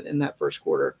dominant in that first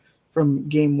quarter from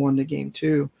game 1 to game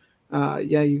 2.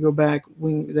 You go back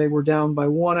when they were down by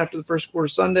 1 after the first quarter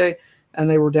Sunday, and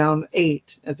they were down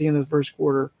 8 at the end of the first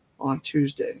quarter on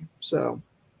Tuesday. So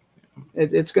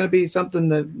it's going to be something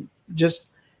that just,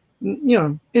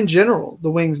 in general,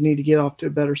 the Wings need to get off to a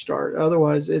better start.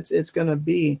 Otherwise, that's going to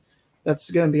be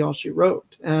all she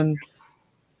wrote. And,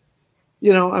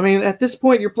 I mean, at this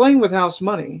point, you're playing with house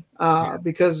money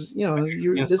because,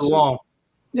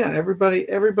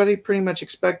 everybody pretty much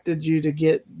expected you to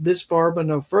get this far but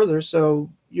no further. So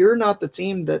you're not the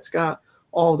team that's got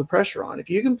all the pressure on. If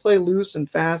you can play loose and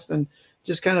fast and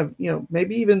just kind of,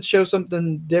 maybe even show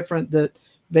something different that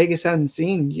Vegas hadn't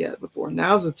seen yet before,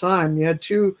 now's the time. You had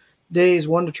 2 days,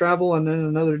 one to travel and then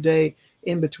another day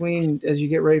in between as you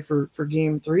get ready for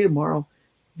game 3 tomorrow.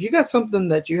 If you got something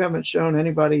that you haven't shown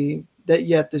anybody that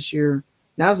yet this year,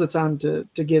 now's the time to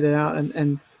get it out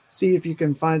and see if you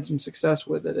can find some success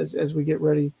with it as we get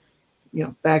ready,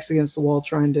 backs against the wall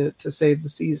trying to save the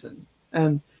season.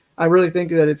 And I really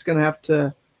think that it's going to have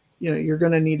to, you're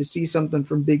going to need to see something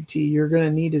from Big T. You're going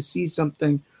to need to see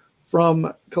something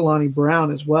from Kalani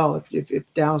Brown as well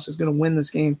if Dallas is going to win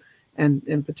this game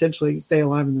and potentially stay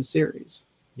alive in the series.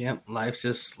 Yep,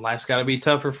 life's got to be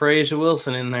tougher for Asia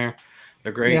Wilson in there.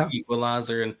 A great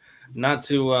equalizer, and not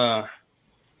to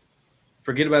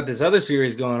forget about this other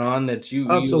series going on that you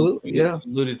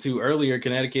alluded to earlier,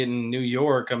 Connecticut and New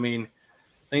York. I mean,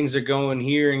 things are going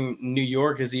here in New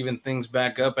York as even things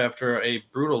back up after a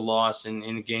brutal loss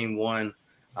in game 1.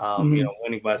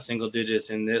 Winning by single digits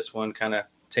in this one, kind of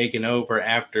taken over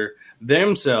after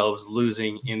themselves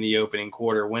losing in the opening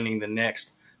quarter, winning the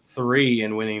next 3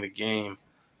 and winning the game.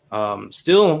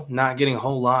 Still not getting a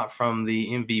whole lot from the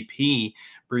MVP,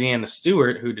 Breanna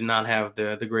Stewart, who did not have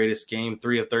the greatest game,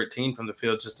 3 of 13 from the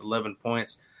field, just 11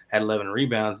 points, had 11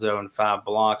 rebounds, though, and 5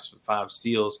 blocks, 5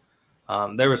 steals.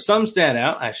 There was some stat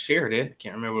out. I shared it. I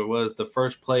can't remember what it was. The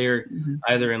first player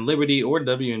either in Liberty or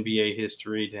WNBA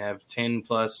history to have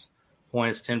 10-plus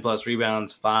points, 10-plus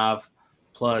rebounds,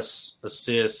 5-plus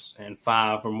assists, and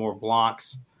 5 or more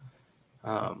blocks.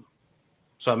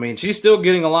 So, I mean, she's still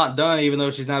getting a lot done, even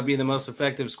though she's not being the most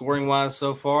effective scoring-wise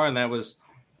so far. And that was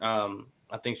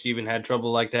I think she even had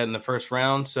trouble like that in the first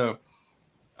round. So,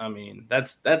 I mean,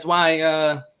 that's why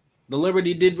the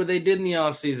Liberty did what they did in the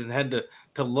offseason, had to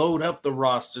load up the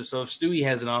roster. So if Stewie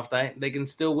has an off night, they can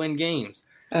still win games.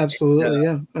 Absolutely,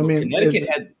 yeah. I mean, Connecticut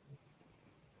had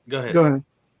 – go ahead. Go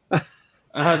ahead.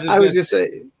 I was just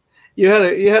saying, you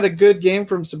had a good game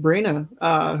from Sabrina,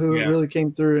 who really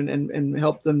came through and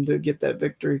helped them to get that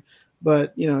victory.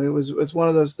 But it's one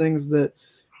of those things that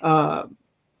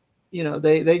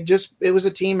it was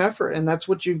a team effort, and that's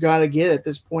what you've got to get at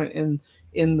this point in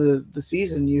the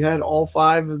season. You had all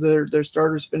 5 of their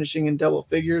starters finishing in double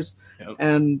figures,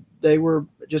 and they were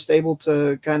just able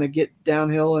to kind of get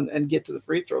downhill and get to the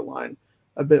free throw line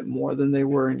a bit more than they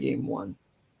were in game 1.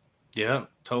 Yeah,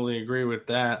 totally agree with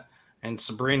that. And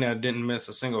Sabrina didn't miss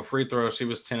a single free throw. She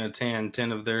was 10 of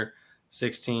 10 of their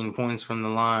 16 points from the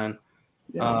line.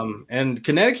 Yeah. And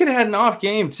Connecticut had an off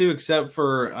game too, except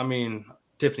for,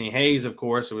 Tiffany Hayes, of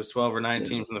course. It was 12 or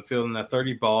 19 from the field in that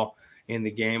 30 ball. in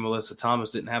the game. Alyssa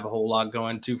Thomas didn't have a whole lot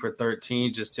going, 2 for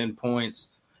 13, just 10 points,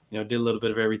 did a little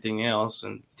bit of everything else.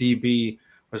 And DB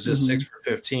was just 6 for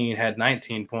 15, had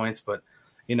 19 points. But,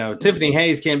 Tiffany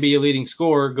Hayes can't be a leading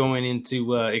scorer going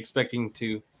into expecting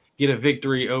to get a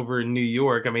victory over New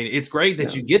York. I mean, it's great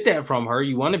that you get that from her.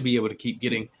 You want to be able to keep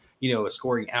getting, a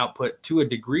scoring output to a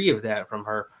degree of that from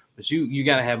her. But you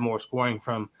got to have more scoring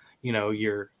from,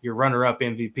 your runner-up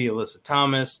MVP, Alyssa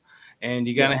Thomas. And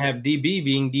you got to have DB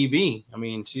being DB. I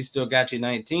mean, she still got you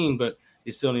 19, but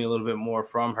you still need a little bit more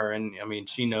from her. And, I mean,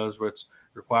 she knows what's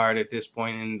required at this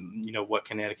point and, what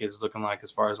Connecticut is looking like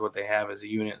as far as what they have as a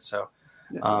unit. So,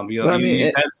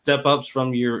 you've had step-ups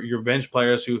from your bench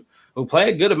players who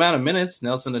play a good amount of minutes,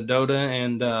 Nelson Adoda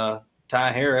and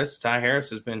Ty Harris. Ty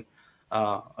Harris has been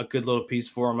a good little piece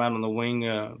for them out on the wing,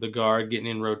 the guard, getting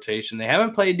in rotation. They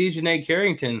haven't played Dejanay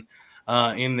Carrington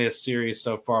in this series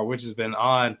so far, which has been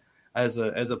odd. As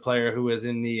a player who is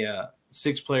in the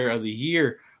sixth player of the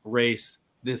year race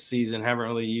this season, haven't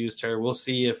really used her. We'll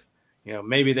see if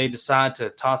maybe they decide to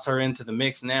toss her into the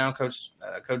mix now. Coach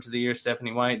of the year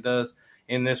Stephanie White does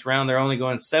in this round. They're only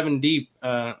going 7 deep,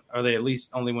 or they at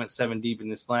least only went 7 deep in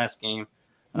this last game.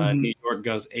 New York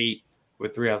goes 8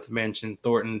 with 3 off the bench, and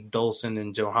Thornton, Dolson,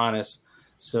 and Johannes.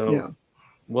 So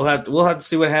we'll have to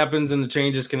see what happens in the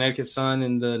changes Connecticut Sun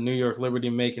and the New York Liberty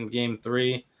make in Game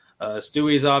 3.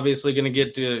 Stewie's obviously going to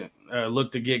get to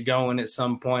look to get going at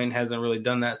some point. Hasn't really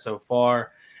done that so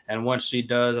far. And once she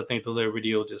does, I think the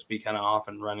Liberty will just be kind of off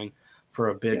and running for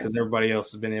a bit because everybody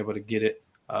else has been able to get it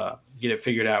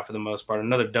figured out for the most part.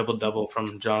 Another double-double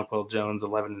from Jonquil Jones,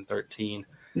 11 and 13.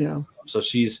 Yeah. So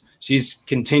she's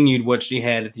continued what she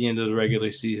had at the end of the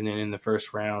regular season and in the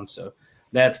first round. So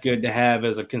that's good to have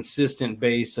as a consistent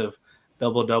base of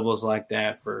double-doubles like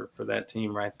that for that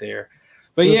team right there.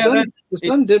 But the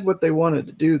Sun did what they wanted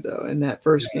to do, though, in that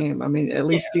first game. I mean, at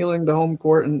least stealing the home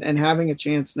court and having a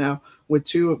chance now with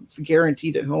 2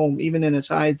 guaranteed at home, even in a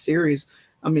tied series.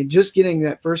 I mean, just getting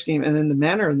that first game and in the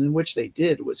manner in which they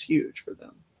did was huge for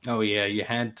them. Oh, yeah, you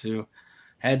had to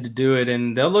do it.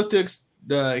 And they'll look to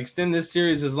extend this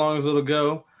series as long as it'll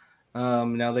go.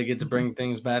 Now they get to bring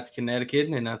things back to Connecticut,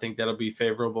 and I think that'll be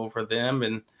favorable for them.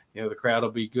 And, the crowd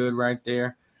will be good right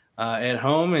there at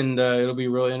home, and it'll be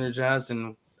really energized,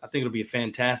 and I think it'll be a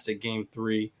fantastic Game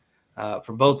 3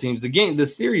 for both teams. The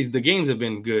games have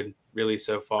been good really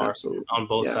so far on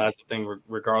both sides of things,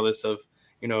 regardless of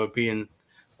it being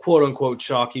quote unquote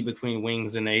chalky between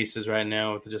wings and aces right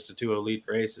now with just a 2-0 lead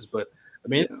for aces. But I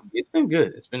mean, it's been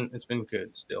good. It's been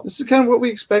good still. This is kind of what we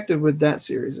expected with that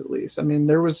series, at least. I mean,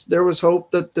 there was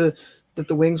hope that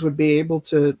the Wings would be able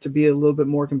to be a little bit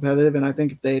more competitive, and I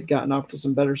think if they had gotten off to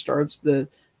some better starts,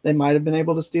 they might have been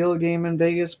able to steal a game in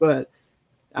Vegas. But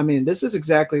I mean, this is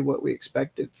exactly what we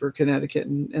expected for Connecticut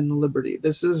and the Liberty.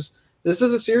 This is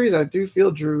a series I do feel,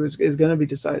 Drew, is going to be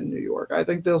decided in New York. I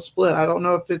think they'll split. I don't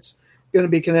know if it's going to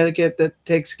be Connecticut that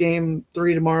takes Game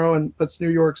 3 tomorrow and puts New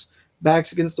York's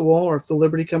backs against the wall, or if the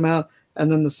Liberty come out and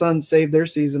then the Suns save their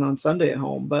season on Sunday at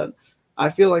home. But I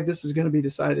feel like this is going to be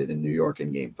decided in New York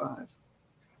in Game 5.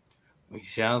 We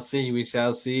shall see. We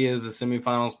shall see as the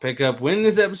semifinals pick up when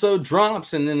this episode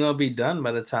drops, and then they'll be done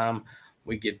by the time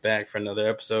we get back for another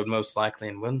episode, most likely.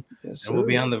 And we'll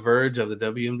be on the verge of the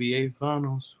WNBA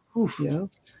finals. Oof. Yeah.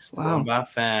 It's going by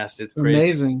fast. It's crazy.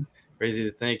 Amazing. Crazy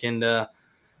to think. And let's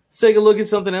take a look at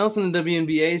something else in the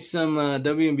WNBA. Some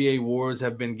WNBA awards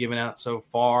have been given out so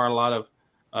far. A lot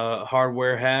of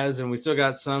hardware has, and we still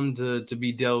got some to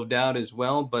be delved out as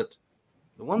well. But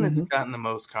the one that's gotten the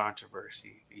most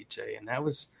controversy, BJ, and that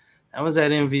was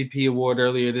that MVP award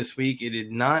earlier this week. It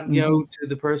did not go to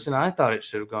the person I thought it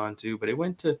should have gone to, but it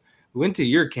went to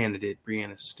your candidate,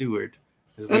 Breanna Stewart.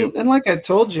 And like I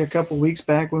told you a couple weeks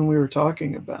back when we were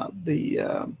talking about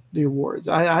the awards,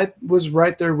 I was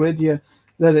right there with you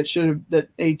that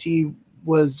AT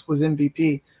was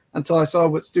MVP until I saw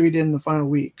what Stewie did in the final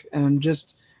week, and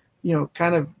just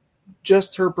kind of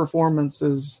just her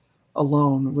performances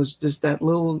alone was just that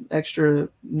little extra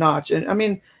notch. And I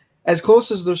mean, as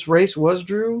close as this race was,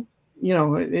 Drew,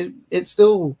 it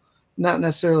still not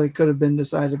necessarily could have been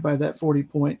decided by that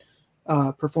 40-point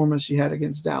performance she had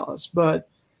against Dallas. But,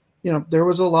 there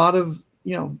was a lot of,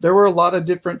 there were a lot of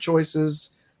different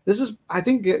choices. I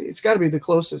think it's got to be the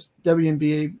closest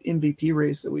WNBA MVP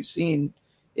race that we've seen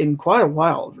in quite a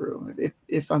while, Drew,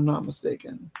 if I'm not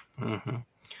mistaken. Mm-hmm.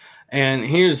 And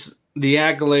here's the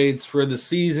accolades for the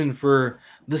season for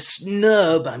the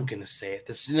snub, I'm going to say it,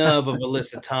 the snub of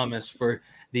Alyssa Thomas for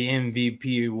the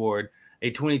MVP award, a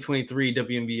 2023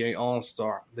 WNBA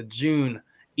All-Star, the June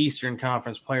Eastern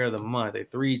Conference Player of the Month, a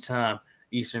 3-time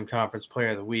Eastern Conference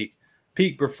Player of the Week,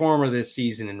 peak performer this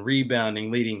season in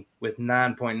rebounding, leading with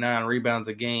 9.9 rebounds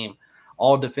a game.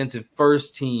 All defensive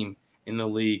first team in the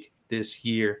league this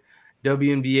year.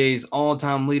 WNBA's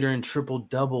all-time leader in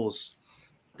triple-doubles.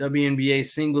 WNBA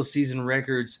single-season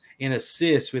records in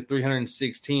assists with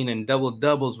 316 and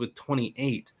double-doubles with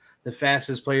 28. The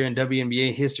fastest player in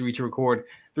WNBA history to record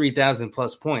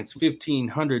 3,000-plus points,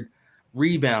 1,500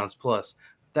 rebounds plus,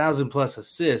 1,000-plus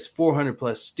assists,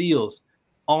 400-plus steals,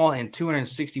 all in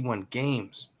 261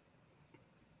 games.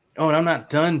 Oh, and I'm not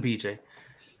done, BJ.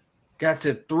 Got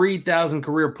to 3,000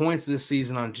 career points this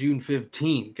season on June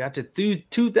 15th. Got to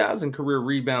 2,000 career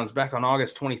rebounds back on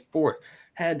August 24th.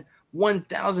 Had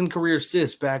 1,000 career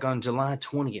assists back on July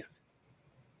 20th.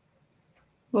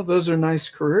 Well, those are nice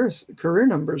career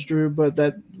numbers, Drew.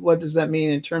 But what does that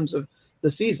mean in terms of the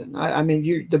season? I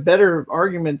mean, the better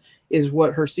argument is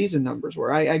what her season numbers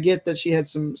were. I get that she had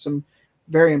some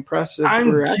very impressive.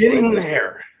 I'm getting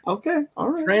there. Okay, all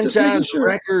right. Franchise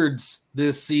records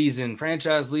this season.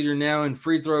 Franchise leader now in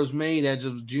free throws made as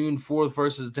of June 4th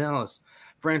versus Dallas.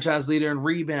 Franchise leader in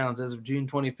rebounds as of June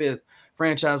 25th.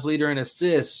 Franchise leader in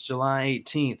assists July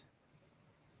 18th.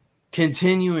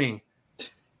 Continuing.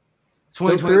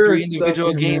 2023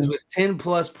 individual games with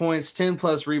 10-plus points,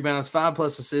 10-plus rebounds,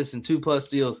 5-plus assists, and 2-plus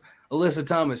steals. Alyssa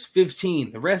Thomas,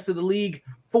 15. The rest of the league,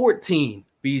 14,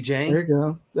 BJ. There you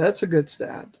go. That's a good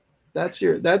stat.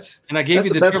 And I gave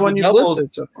you the best one you've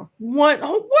listed so far. What?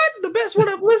 Oh, what? The best one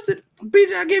I've listed?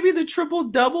 BJ, I gave you the triple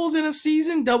doubles in a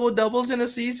season, double doubles in a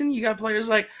season. You got players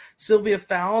like Sylvia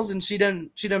Fowles, and she done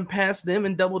pass them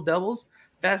in double doubles.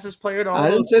 Fastest player to all. I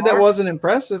didn't say that wasn't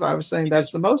impressive. I was saying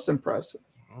that's the most impressive.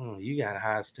 Oh, you got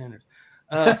high standards.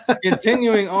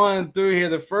 Continuing on through here,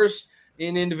 the first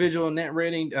in individual net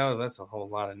rating. Oh, that's a whole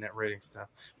lot of net rating stuff.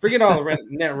 Forget all the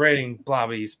net rating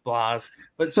blahs,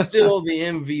 but still the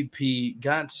MVP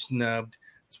got snubbed.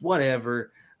 It's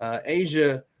whatever.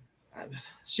 Asia,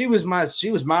 she was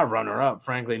my runner-up,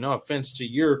 frankly. No offense to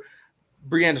your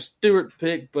Breanna Stewart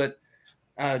pick, but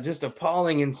just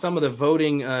appalling in some of the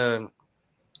voting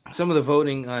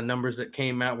numbers that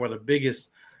came out were the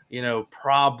biggest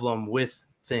problem with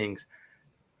things.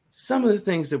 Some of the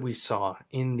things that we saw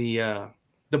in the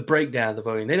breakdown of the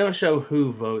voting, they don't show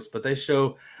who votes, but they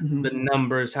show the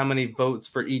numbers, how many votes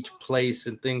for each place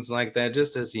and things like that,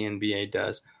 just as the NBA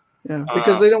does. Yeah,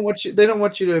 because they don't want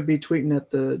you to be tweeting at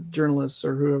the journalists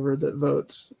or whoever that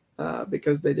votes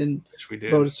because they didn't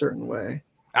vote a certain way.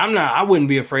 I wouldn't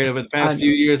be afraid of it. The past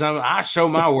few years, I show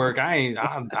my work. I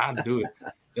do it.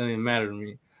 Doesn't even matter to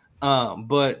me.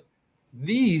 But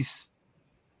these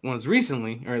ones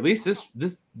recently, or at least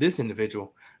this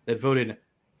individual that voted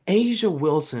Asia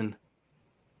Wilson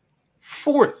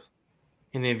 4th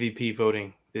in MVP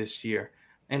voting this year,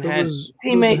 and had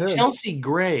teammate Chelsea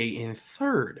Gray in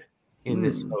 3rd in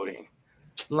this voting.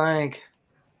 Like,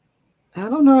 I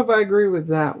don't know if I agree with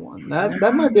that one.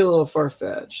 That might be a little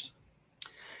far-fetched.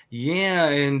 Yeah,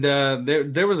 and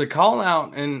there was a call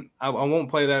out, and I won't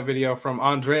play that video, from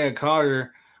Andrea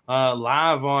Carter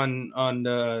live on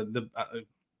the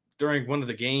during one of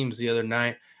the games the other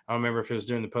night. I don't remember if it was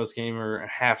during the post game or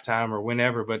halftime or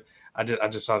whenever, but I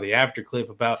just saw the after clip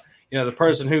about the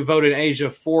person who voted Asia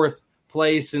 4th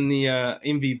place in the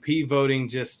MVP voting.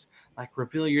 Just like,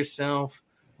 reveal yourself.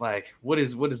 Like, what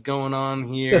is going on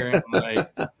here?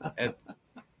 Like, it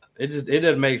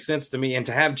doesn't make sense to me. And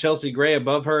to have Chelsea Gray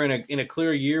above her in a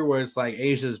clear year where it's like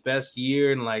Asia's best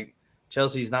year, and like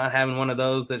Chelsea's not having one of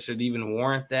those that should even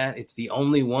warrant that. It's the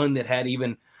only one that had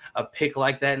even a pick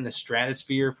like that in the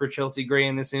stratosphere for Chelsea Gray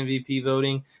in this MVP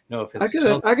voting. No offense.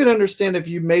 I could understand if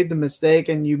you made the mistake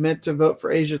and you meant to vote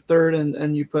for Asia 3rd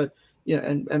and you put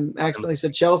and accidentally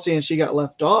said Chelsea and she got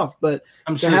left off. But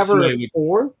I'm to sure have her at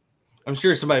 4th, I'm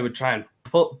sure somebody would try and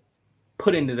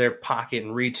put into their pocket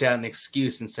and reach out an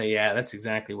excuse and say, yeah, that's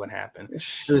exactly what happened.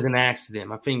 It was an accident.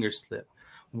 My finger slipped.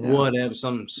 Yeah. Whatever,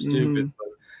 something stupid. But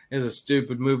it was a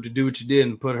stupid move to do what you did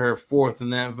and put her 4th in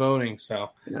that voting. So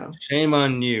shame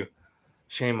on you.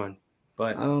 Shame on you.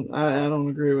 But I don't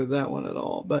agree with that one at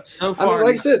all. But so far,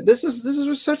 like I said, this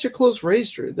is such a close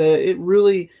race, Drew, that it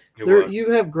really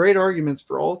you have great arguments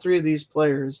for all 3 of these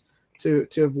players to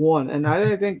have won. And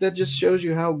I think that just shows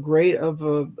you how great of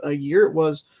a year it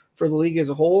was for the league as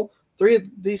a whole.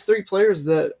 These 3 players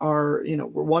that are,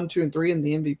 were 1, 2, and 3 in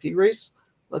the MVP race,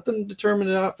 let them determine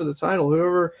it out for the title.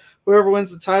 Whoever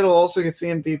wins the title also gets the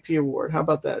MVP award. How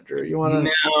about that, Drew? You want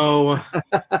to? No.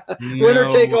 Winner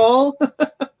take all?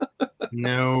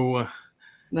 No.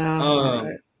 No.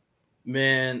 Right.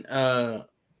 Man,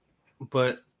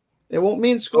 but it won't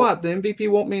mean squat. The MVP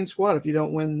won't mean squat if you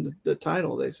don't win the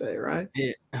title, they say, right?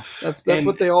 Yeah. That's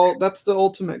the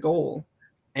ultimate goal.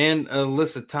 And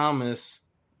Alyssa Thomas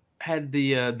had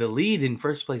the lead in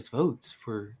first place votes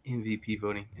for MVP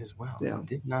voting as well. Yeah.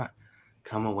 Did not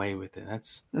come away with it.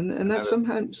 And that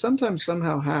sometimes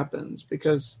somehow happens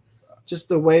because just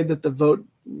the way that the vote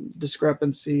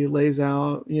discrepancy lays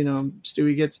out,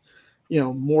 Stewie gets,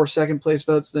 more second place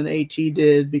votes than AT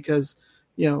did because,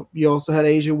 you also had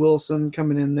Asia Wilson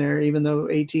coming in there, even though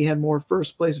AT had more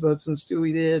first place votes than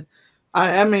Stewie did.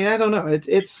 I mean, I don't know.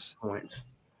 It's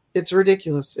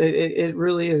ridiculous. It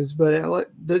really is. But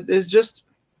it's just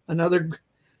another.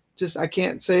 I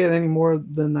can't say it any more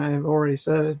than I have already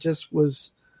said. It just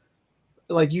was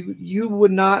like you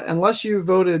would not, unless you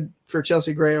voted for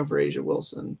Chelsea Gray over Asia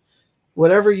Wilson,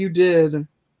 whatever you did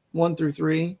 1 through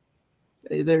 3,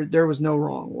 there was no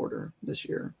wrong order this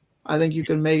year. I think you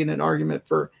can make an argument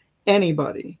for any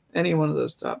one of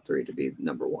those top 3 to be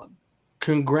number 1.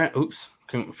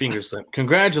 Finger slip.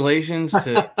 Congratulations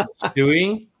to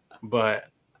Stewie, but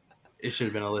it should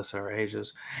have been Alyssa or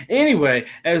Asia's. Anyway,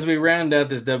 as we round out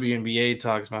this WNBA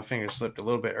talks, my finger slipped a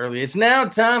little bit early. It's now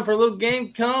time for a little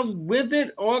game called With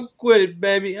It or Quit It,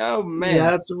 baby. Oh, man.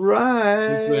 That's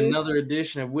right. To another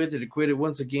edition of With It or Quit It.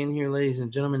 Once again here, ladies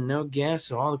and gentlemen, no guests,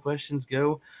 so all the questions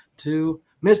go to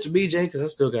Mr. BJ because I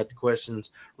still got the questions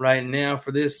right now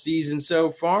for this season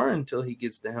so far until he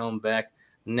gets the helm back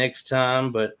next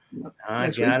time. But I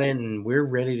got it, and we're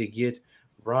ready to get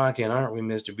rocking, aren't we,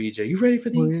 Mr. BJ? You ready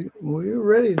for these? We're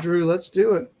ready, Drew. Let's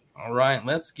do it. All right,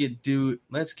 let's get to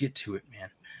it, man.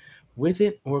 With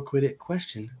it or quit it?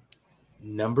 Question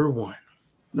number 1.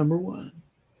 Mr.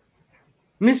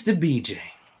 BJ,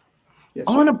 yes,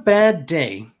 on a bad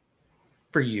day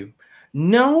for you,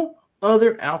 no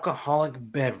other alcoholic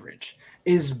beverage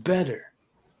is better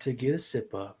to get a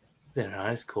sip of than an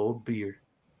ice cold beer.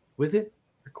 With it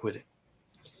or quit it?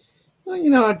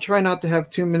 Well, I try not to have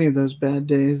too many of those bad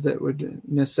days that would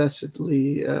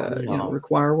necessarily,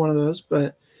 require one of those.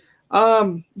 But,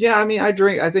 I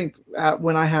drink. I think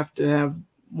when I have to have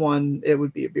one, it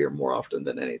would be a beer more often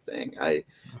than anything. I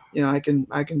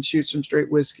can shoot some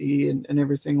straight whiskey and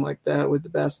everything like that with the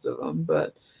best of them.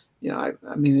 But,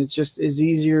 it's just is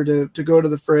easier to go to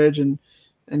the fridge and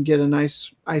get a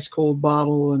nice ice cold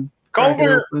bottle and cold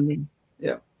beer.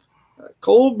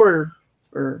 Cold beer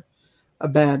for a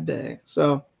bad day.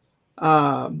 So,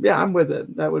 I'm with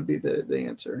it. That would be the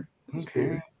answer.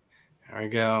 Okay. There we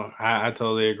go. I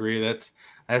totally agree.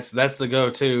 That's the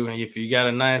go-to. If you got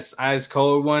a nice ice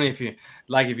cold one, if you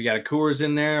got a Coors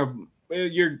in there,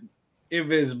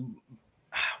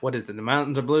 what is it? The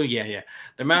mountains are blue. Yeah.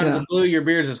 The mountains are blue. Your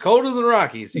beer's as cold as the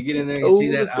Rockies. You get in there, you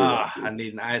see that. I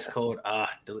need an ice cold.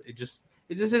 It just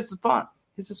hits the spot.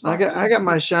 I got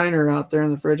my Shiner out there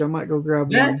in the fridge. I might go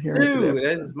grab one here.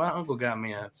 Too. My uncle got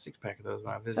me a 6-pack of those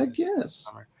when I visited. I guess.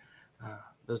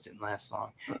 Those didn't last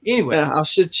long. Anyway, I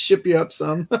should ship you up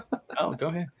some. Oh, go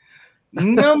ahead.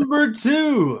 Number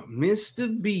 2,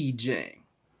 Mr. BJ.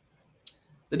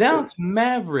 The Dallas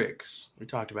Mavericks. We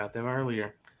talked about them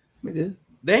earlier. We did.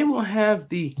 They will have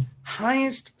the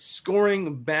highest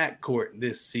scoring backcourt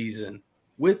this season.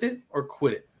 With it or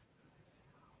quit it?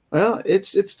 Well,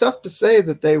 it's tough to say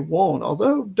that they won't.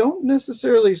 Although, don't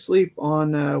necessarily sleep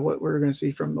on what we're going to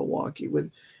see from Milwaukee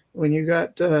when you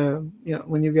got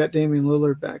Damian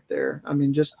Lillard back there. I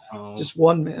mean, just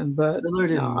one man, but Lillard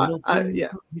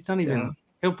he's not even. Yeah.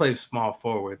 He'll play small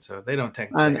forward, so they don't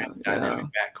technically have dynamic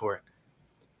backcourt.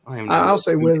 I'll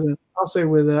say with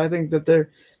it. I think that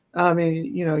they're. I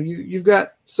mean, you've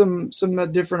got some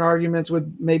different arguments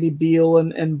with maybe Beal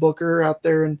and Booker out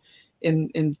there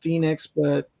in Phoenix,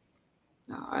 but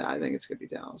no, I think it's going to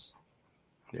be Dallas.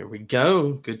 There we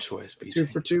go. Good choice, BJ. 2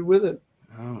 for 2 with it.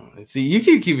 Oh, see, you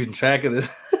keep keeping track of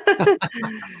this.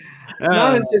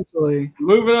 Not intentionally.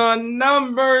 Moving on,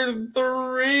 number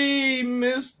 3,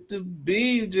 Mr.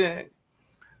 BJ.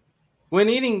 When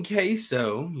eating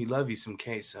queso, you love you some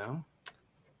queso.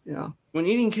 Yeah. When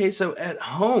eating queso at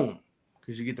home,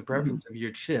 because you get the preference of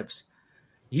your chips,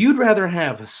 you'd rather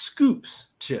have scoops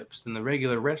chips than the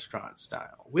regular restaurant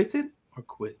style. With it or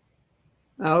quit?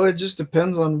 Oh, it just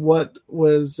depends on what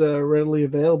was readily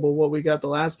available. What we got the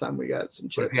last time we got some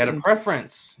chips. If you had a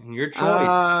preference and your choice.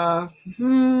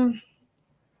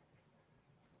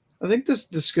 I think the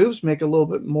scoops make a little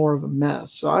bit more of a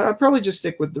mess. So I'd probably just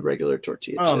stick with the regular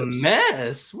tortilla chips. A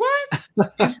mess? What?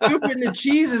 You scoop it and the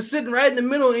cheese is sitting right in the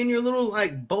middle in your little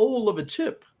bowl of a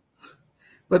chip.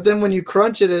 But then when you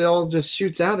crunch it, it all just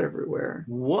shoots out everywhere.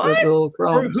 What? The little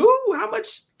crumbs. For who? How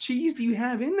much cheese do you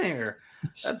have in there?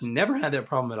 I've never had that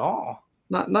problem at all.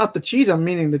 Not the cheese. I'm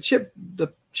meaning the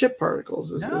chip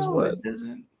particles is what. It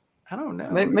doesn't. I don't know.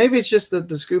 Maybe it's just that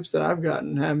the scoops that I've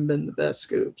gotten haven't been the best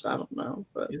scoops. I don't know,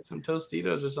 but get some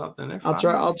Tostitos or something.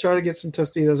 I'll try to get some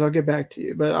Tostitos. I'll get back to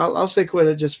you, but I'll say quit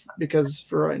it just because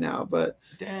for right now. But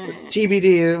Dang.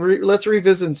 TBD. Let's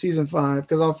revisit season 5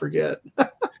 because I'll forget. Of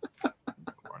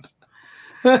course.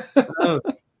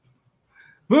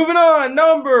 Moving on,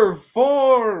 number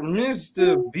 4,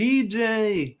 Mr.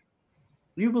 BJ.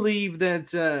 You believe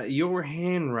that your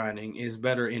handwriting is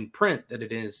better in print than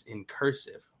it is in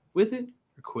cursive. With it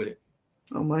or quit it?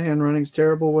 Oh, my handwriting's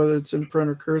terrible, whether it's in print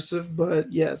or cursive. But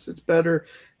yes, it's better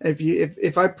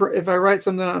if I write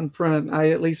something out in print,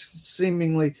 I at least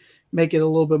seemingly make it a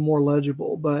little bit more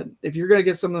legible. But if you're gonna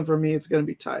get something from me, it's gonna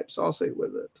be typed. So I'll say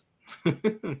with it.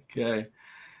 Okay.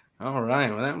 All right.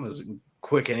 Well, that was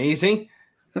quick and easy.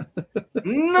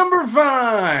 Number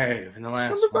 5 in the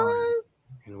last one.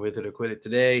 And with it or quit it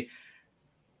today.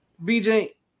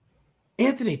 BJ,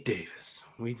 Anthony Davis.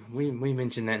 We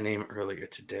mentioned that name earlier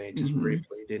today, just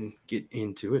briefly. Didn't get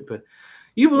into it, but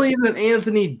you believe that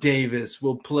Anthony Davis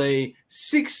will play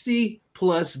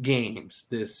 60-plus games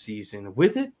this season.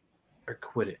 With it or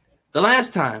quit it? The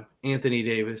last time Anthony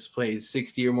Davis played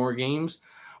 60 or more games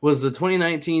was the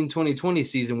 2019-2020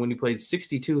 season when he played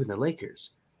 62 in the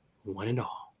Lakers. Won it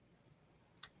all.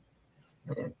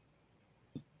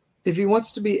 If he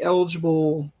wants to be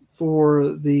eligible for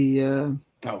the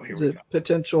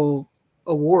potential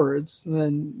awards,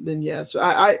 then yes.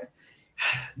 I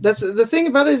that's the thing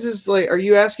about it is like, are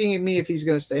you asking me if he's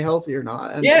going to stay healthy or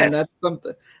not? And, yes. And that's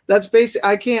something that's basic.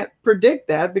 I can't predict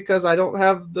that because I don't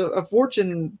have a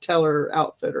fortune teller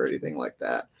outfit or anything like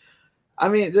that. I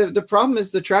mean, the problem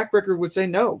is the track record would say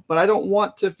no, but I don't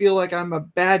want to feel like I'm a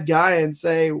bad guy and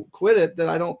say quit it that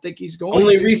I don't think he's going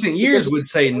Only to. recent years would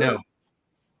say no.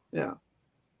 Yeah.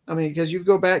 I mean, because you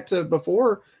go back to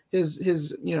before his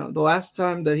the last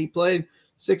time that he played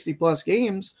 60-plus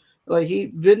games, like he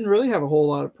didn't really have a whole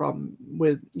lot of problem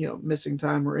with, missing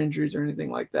time or injuries or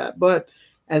anything like that. But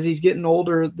as he's getting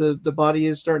older, the body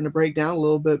is starting to break down a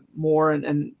little bit more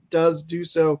and does do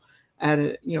so at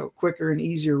a quicker and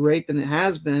easier rate than it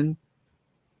has been.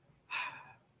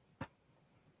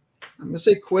 I'm gonna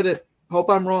say quit it. Hope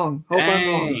I'm wrong.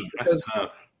 Because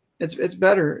it's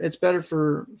better. It's better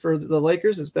for the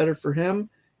Lakers. It's better for him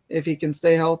if he can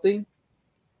stay healthy.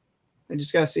 I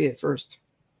just gotta see it first.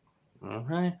 All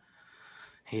right.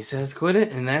 He says quit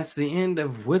it, and that's the end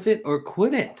of With It or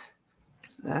Quit It.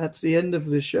 That's the end of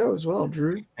the show as well,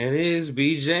 Drew. It is,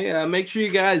 BJ. Make sure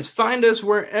you guys find us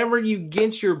wherever you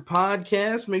get your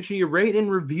podcast. Make sure you rate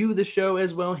and review the show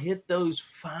as well. Hit those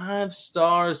 5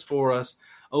 stars for us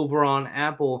over on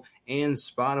Apple and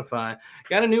Spotify.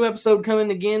 Got a new episode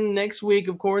coming again next week,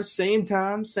 of course. Same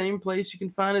time, same place. You can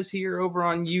find us here over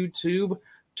on YouTube,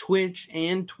 Twitch,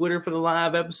 and Twitter for the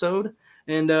live episode.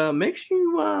 And make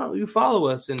sure you follow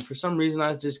us. And for some reason,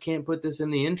 I just can't put this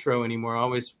in the intro anymore. I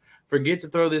always forget to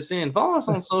throw this in. Follow us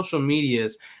on social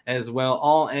medias as well,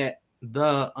 all at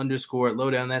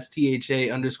 _lowdown. That's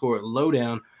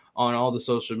THA_lowdown on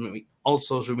all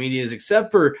social medias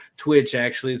except for Twitch.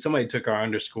 Actually, somebody took our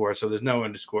underscore, so there's no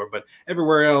underscore. But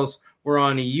everywhere else, we're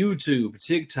on YouTube,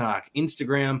 TikTok,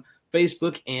 Instagram,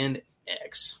 Facebook, and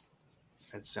X.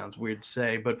 That sounds weird to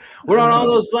say, but we're on all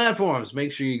those platforms.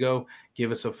 Make sure you go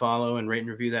give us a follow and rate and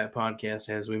review that podcast,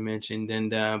 as we mentioned.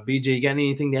 And BJ, you got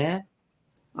anything to add?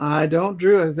 I don't,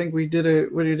 Drew. I think we did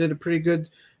a pretty good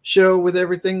show with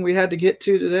everything we had to get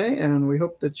to today, and we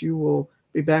hope that you will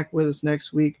be back with us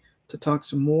next week to talk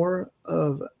some more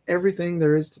of everything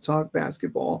there is to talk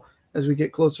basketball as we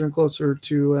get closer and closer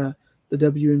to the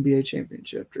WNBA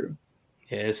championship, Drew.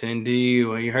 Yes, indeed.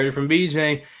 Well, you heard it from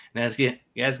BJ. And that's going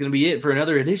to be it for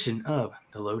another edition of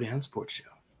the Lowdown Sports Show.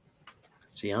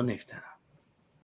 See y'all next time.